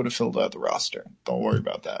roster." They would have filled out the roster. Don't worry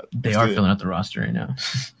about that. They are filling out the roster right now.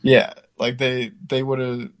 Yeah, like they would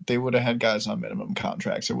have had guys on minimum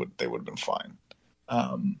contracts. They would have been fine.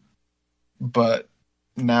 But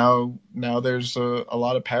now there's a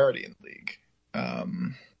lot of parity in the league,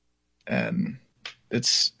 and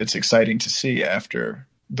it's exciting to see after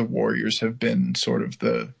the Warriors have been sort of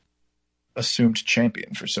the assumed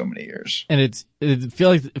champion for so many years. And it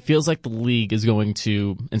feels like the league is going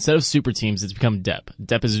to, instead of super teams, it's become DEP.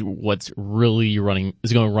 DEP is what's really going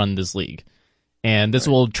to run this league. And this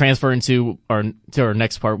will transfer into our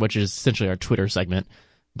next part, which is essentially our Twitter segment.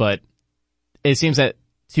 But it seems that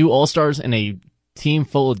 2 All-Stars and a team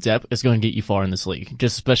full of DEP is going to get you far in this league,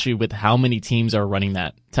 just especially with how many teams are running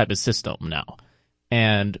that type of system now.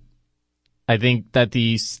 And I think that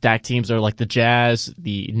the stacked teams are like the Jazz,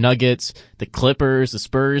 the Nuggets, the Clippers, the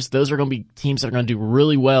Spurs. Those are going to be teams that are going to do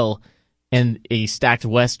really well in a stacked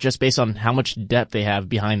West just based on how much depth they have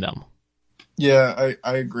behind them. Yeah,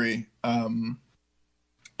 I agree. And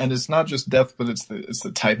it's not just depth, but it's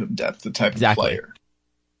the type of depth, the type of player.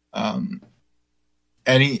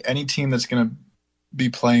 Any team that's going to be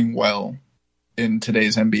playing well in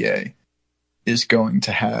today's NBA is going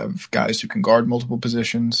to have guys who can guard multiple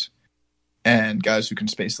positions and guys who can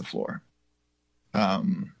space the floor.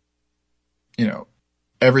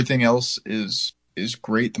 Everything else is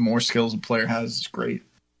great. The more skills a player has is great.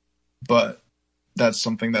 But that's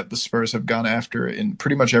something that the Spurs have gone after in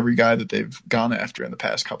pretty much every guy that they've gone after in the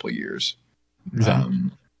past couple of years.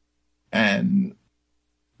 Exactly. And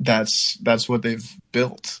that's what they've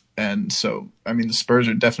built. And so, I mean, the Spurs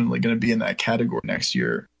are definitely going to be in that category next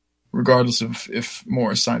year, regardless of if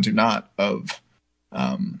Morris signs or not, of,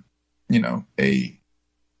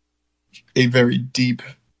 a very deep,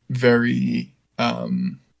 very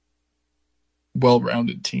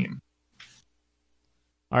well-rounded team.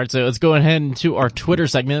 All right, so let's go ahead into our Twitter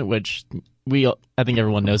segment, which I think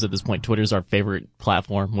everyone knows at this point, Twitter's our favorite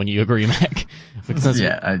platform. When you agree, Mac?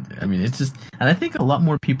 Yeah, I mean, it's just, and I think a lot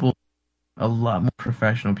more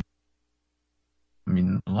professional people. I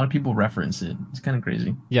mean, a lot of people reference it. It's kind of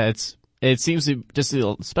crazy. Yeah, it seems to just,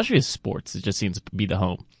 especially in sports, it just seems to be the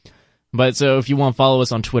home. But so if you want to follow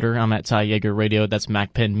us on Twitter, I'm at Ty Yeager Radio. That's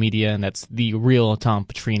MacPen Media, and that's the real Tom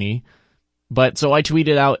Petrini. But so I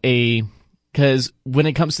tweeted out because when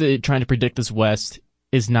it comes to trying to predict this West,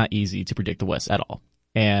 it's not easy to predict the West at all.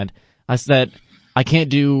 And I said I can't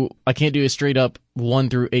do a straight up 1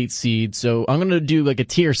 through 8 seed, so I'm gonna do like a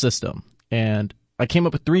tier system. And I came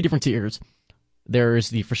up with 3 different tiers. There's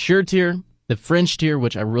the for sure tier, the fringe tier,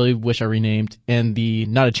 which I really wish I renamed, and the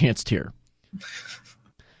not a chance tier.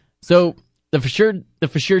 So the for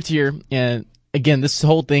sure tier, and again, this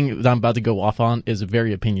whole thing that I'm about to go off on is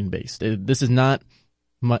very opinion based. This is not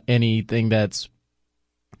anything that's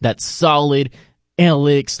solid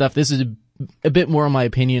analytic stuff. This is a bit more of my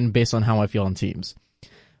opinion based on how I feel on teams.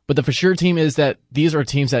 But the for sure team is that these are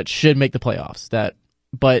teams that should make the playoffs.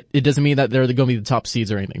 But it doesn't mean that they're going to be the top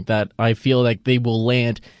seeds or anything. That I feel like they will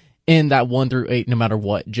land in that 1 through 8 no matter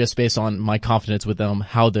what, just based on my confidence with them,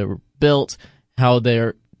 how they're built, how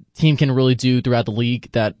their team can really do throughout the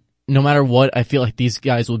league. That no matter what, I feel like these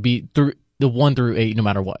guys will be through the 1 through 8 no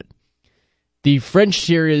matter what. The French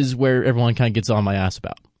tier is where everyone kind of gets on my ass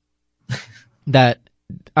about. That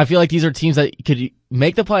I feel like these are teams that could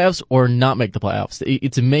make the playoffs or not make the playoffs.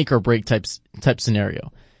 It's a make or break type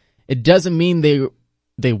scenario. It doesn't mean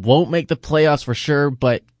they won't make the playoffs for sure,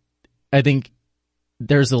 but I think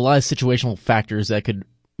there's a lot of situational factors that could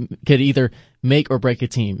either make or break a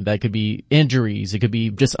team. That could be injuries. It could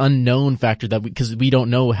be just unknown factor because we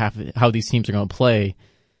don't know how these teams are going to play.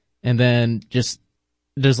 And then just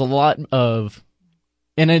there's a lot of,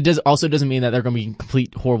 and it doesn't mean that they're going to be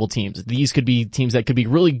complete horrible teams. These could be teams that could be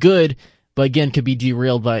really good, but again could be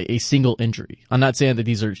derailed by a single injury. I'm not saying that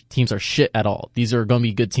these teams are shit at all. These are going to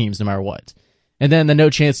be good teams no matter what. And then the no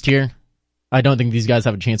chance tier, I don't think these guys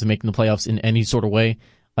have a chance of making the playoffs in any sort of way.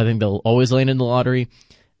 I think they'll always land in the lottery.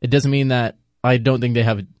 It doesn't mean that I don't think they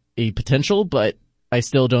have a potential, but I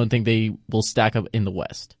still don't think they will stack up in the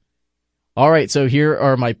West. All right, so here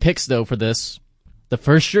are my picks, though, for this. The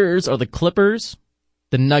first sures are the Clippers,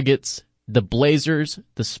 the Nuggets, the Blazers,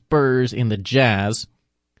 the Spurs, and the Jazz.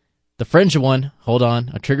 The fringe one, hold on,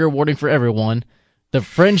 a trigger warning for everyone. The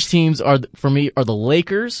fringe teams for me are the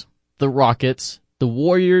Lakers, the Rockets, the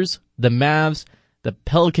Warriors, the Mavs, the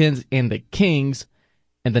Pelicans, and the Kings.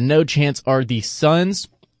 And the no chance are the Suns,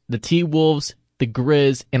 the T-Wolves, the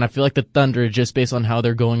Grizz, and I feel like the Thunder just based on how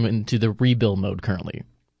they're going into the rebuild mode currently.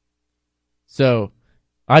 So,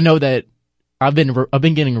 I know that I've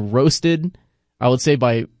been getting roasted, I would say,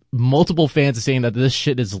 by multiple fans saying that this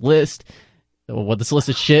shit is list. Well, this list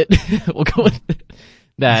is shit. We'll go with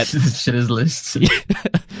that. Shit is list.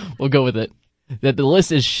 We'll go with it. That the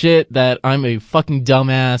list is shit, that I'm a fucking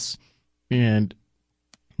dumbass, and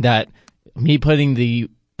that me putting the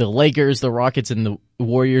Lakers, the Rockets, and the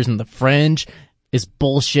Warriors in the fringe is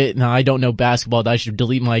bullshit, and I don't know basketball, that I should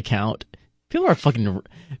delete my account. People are going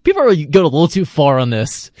a little too far on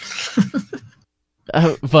this.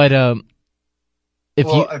 I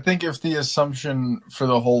think if the assumption for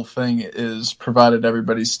the whole thing is provided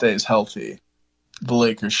everybody stays healthy, the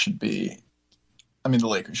Lakers should be in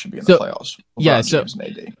the playoffs. Yeah, James and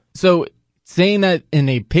AD. So saying that in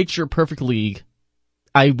a picture perfect league,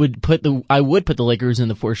 I would put the Lakers in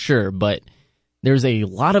the for sure, but there's a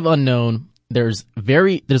lot of unknown. There's a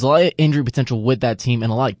lot of injury potential with that team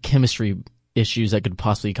and a lot of chemistry issues that could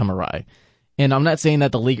possibly come awry. And I'm not saying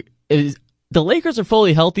that the Lakers are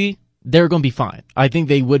fully healthy, they're going to be fine. I think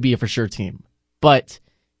they would be a for sure team. But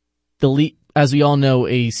as we all know,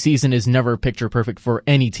 a season is never picture perfect for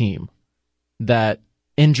any team. That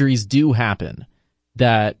injuries do happen.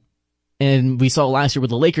 And we saw last year with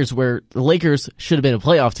the Lakers, where the Lakers should have been a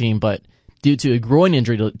playoff team, but due to a groin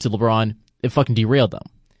injury to LeBron, it fucking derailed them.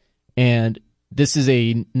 And this is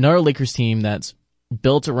another Lakers team that's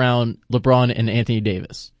built around LeBron and Anthony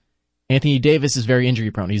Davis. Anthony Davis is very injury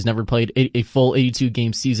prone. He's never played a full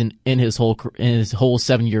 82-game season in his whole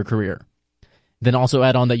 7-year career. Then also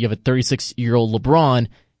add on that you have a 36-year-old LeBron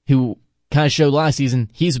who kind of showed last season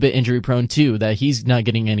he's a bit injury prone too, that he's not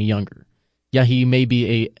getting any younger. Yeah, he may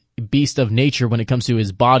be a beast of nature when it comes to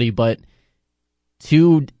his body, but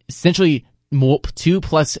essentially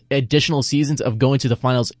 2+ additional seasons of going to the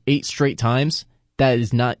finals 8 straight times, that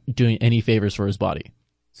is not doing any favors for his body.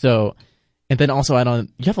 So, and then also add on,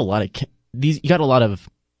 you got a lot of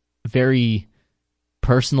very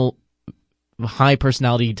personal, high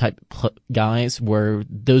personality type guys where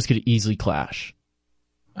those could easily clash.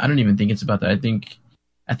 I don't even think it's about that. I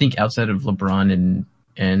think outside of LeBron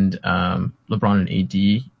and LeBron and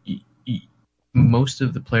AD, most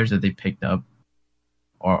of the players that they picked up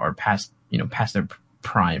are past their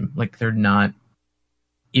prime. Like, they're not.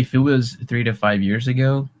 If it was 3 to 5 years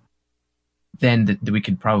ago, then we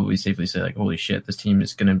could probably safely say, like, holy shit, this team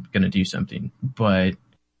is gonna do something. But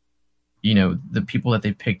the people that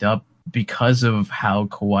they picked up, because of how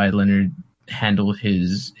Kawhi Leonard handled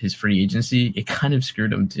his free agency, it kind of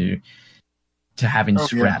screwed him to having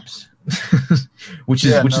scraps, which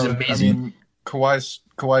is amazing. I mean,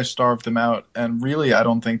 Kawhi starved them out, and really, I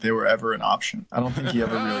don't think they were ever an option. I don't think he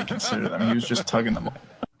ever really considered them. He was just tugging them all.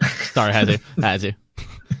 Sorry, had to.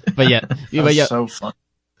 But yeah, so fun.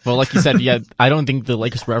 Well, like you said, yeah, I don't think the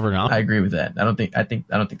Lakers were ever an option. I agree with that. I don't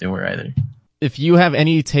think they were either. If you have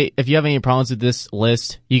any problems with this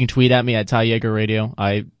list, you can tweet at me at Ty Yeager Radio.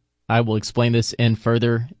 I will explain this in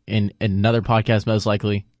another podcast, most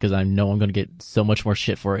likely, because I know I'm going to get so much more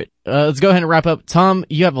shit for it. Let's go ahead and wrap up. Tom,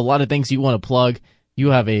 you have a lot of things you want to plug.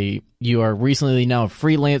 You are recently now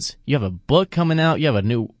freelance. You have a book coming out. You have a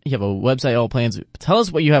website, all plans. Tell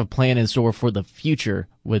us what you have planned in store for the future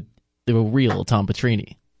with the real Tom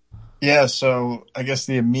Petrini. Yeah, so I guess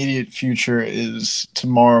the immediate future is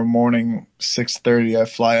tomorrow morning, 6:30. I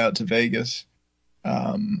fly out to Vegas.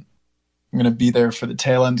 I'm going to be there for the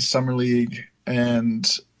tail end of Summer League, and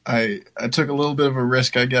I took a little bit of a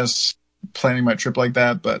risk, I guess, planning my trip like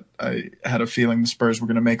that, but I had a feeling the Spurs were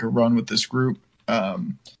going to make a run with this group.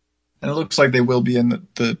 And it looks like they will be in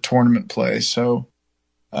the tournament play, so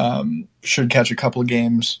should catch a couple of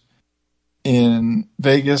games in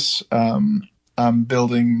Vegas. I'm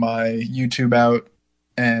building my YouTube out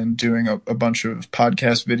and doing a bunch of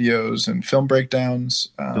podcast videos and film breakdowns.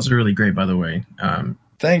 Those are really great, by the way.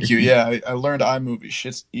 Thank you. Yeah, I learned iMovie.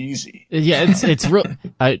 Shit's easy. Yeah, it's real.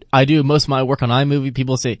 I do most of my work on iMovie.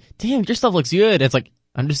 People say, "Damn, your stuff looks good." It's like,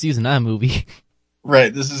 I'm just using iMovie.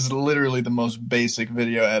 Right. This is literally the most basic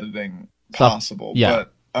video editing possible. Yeah.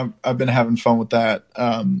 But I've been having fun with that.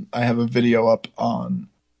 I have a video up on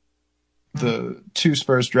the 2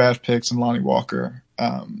 Spurs draft picks and Lonnie Walker,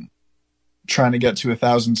 trying to get to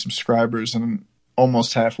 1,000 subscribers, and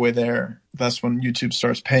almost halfway there. That's when YouTube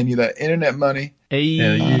starts paying you that internet money.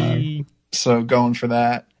 Hey. So going for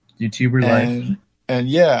that. YouTuber life. And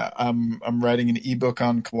yeah, I'm writing an ebook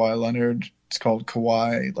on Kawhi Leonard. It's called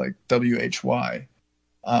Kawhi, like WHY.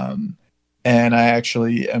 And I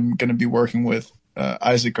actually am going to be working with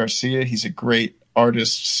Isaac Garcia. He's a great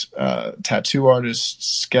artist, tattoo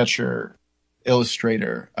artist, sketcher,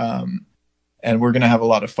 illustrator. And we're going to have a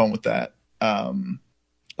lot of fun with that.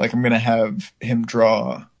 Like, I'm going to have him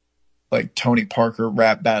draw like Tony Parker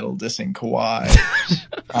rap battle dissing Kawhi.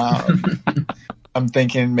 I'm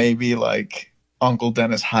thinking maybe like Uncle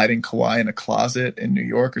Dennis hiding Kawhi in a closet in New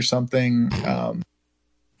York or something.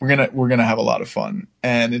 We're gonna have a lot of fun,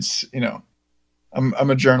 and it's, I'm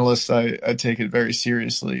a journalist. I take it very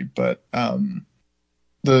seriously, but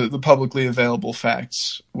the publicly available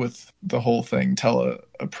facts with the whole thing tell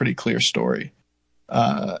a pretty clear story,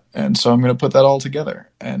 and so I'm gonna put that all together,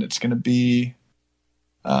 and it's gonna be.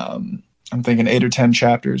 I'm thinking 8 or 10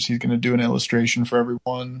 chapters. He's going to do an illustration for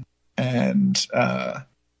everyone, and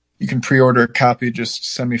you can pre-order a copy. Just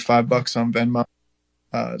send me $5 on Venmo.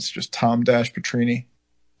 It's just Tom-Petrini.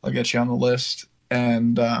 I'll get you on the list,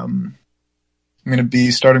 and I'm going to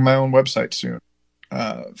be starting my own website soon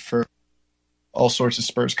for all sorts of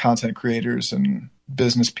Spurs content creators and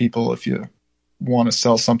business people. If you want to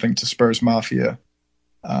sell something to Spurs Mafia,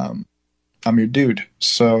 I'm your dude.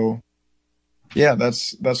 So. Yeah,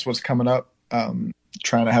 that's what's coming up.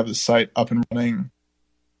 Trying to have the site up and running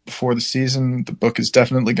before the season. The book is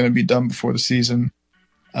definitely going to be done before the season.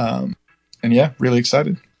 And yeah, really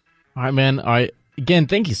excited. All right, man. All right. Again,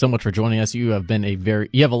 thank you so much for joining us. You have been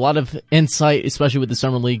you have a lot of insight, especially with the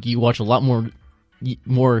Summer League. You watch a lot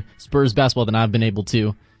more Spurs basketball than I've been able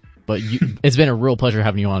to. But it's been a real pleasure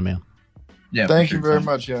having you on, man. Yeah, thank you very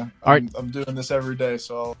much. Yeah. All right. I'm doing this every day,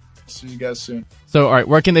 so I'll see you guys soon. So, all right,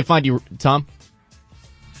 where can they find you, Tom?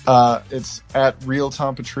 It's at Real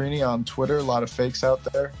Tom Petrini on Twitter. A lot of fakes out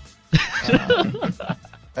there.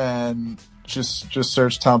 And just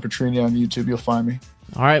search Tom Petrini on YouTube. You'll find me.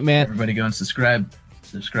 All right, man. Everybody go and subscribe.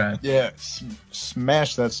 Yeah,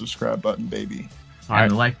 smash that subscribe button, baby. All right.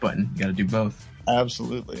 And the like button. You got to do both.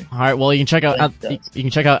 Absolutely. All right. Well, you can check out At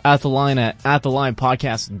the Line at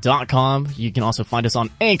thelinepodcast.com. You can also find us on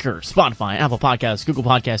Anchor, Spotify, Apple Podcasts, Google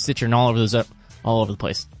Podcasts, Stitcher, and all over the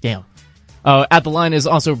place. Damn. At the Line is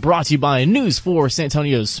also brought to you by News for San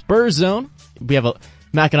Antonio's Spurs Zone.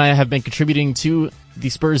 Mac and I have been contributing to the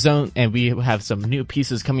Spurs Zone, and we have some new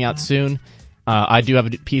pieces coming out soon. I do have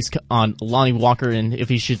a piece on Lonnie Walker and if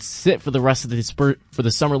he should sit for the rest of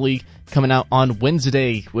the Summer League coming out on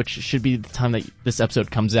Wednesday, which should be the time that this episode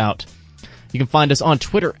comes out. You can find us on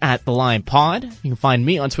Twitter at The Line Pod. You can find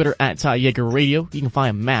me on Twitter at Ty Yeager Radio. You can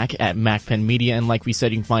find Mac at MacPen Media. And like we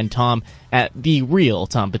said, you can find Tom at The Real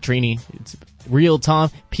Tom Petrini. It's Real Tom,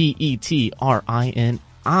 Petrini.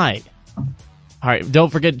 All right. Don't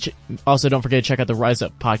forget to check out the Rise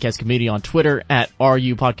Up Podcast Community on Twitter at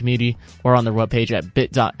RUPodCommunity or on their webpage at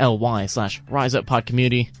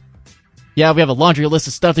bit.ly/RiseUpPodCommunity. Yeah, we have a laundry list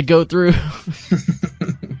of stuff to go through.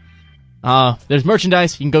 There's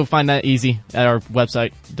merchandise. You can go find that easy at our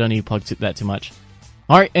website. Don't need to plug that too much.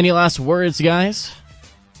 All right. Any last words, guys?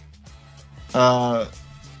 I'm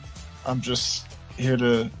just here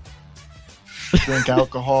to drink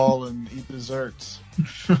alcohol and eat desserts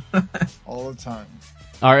all the time.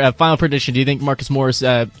 All right. Final prediction. Do you think Marcus Morris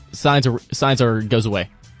signs or goes away?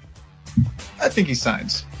 I think he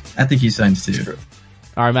signs. I think he signs too.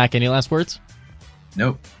 All right, Mac. Any last words?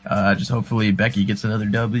 Nope. Just hopefully Becky gets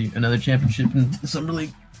another championship in the Summer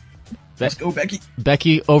League. Let's go, Becky.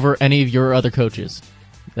 Becky over any of your other coaches.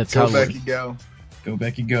 That's go, how Becky, go. Go,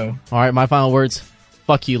 Becky, go. All right, my final words.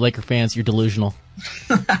 Fuck you, Laker fans. You're delusional.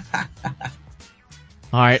 All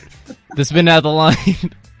right. This has been At the Line.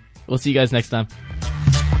 We'll see you guys next time.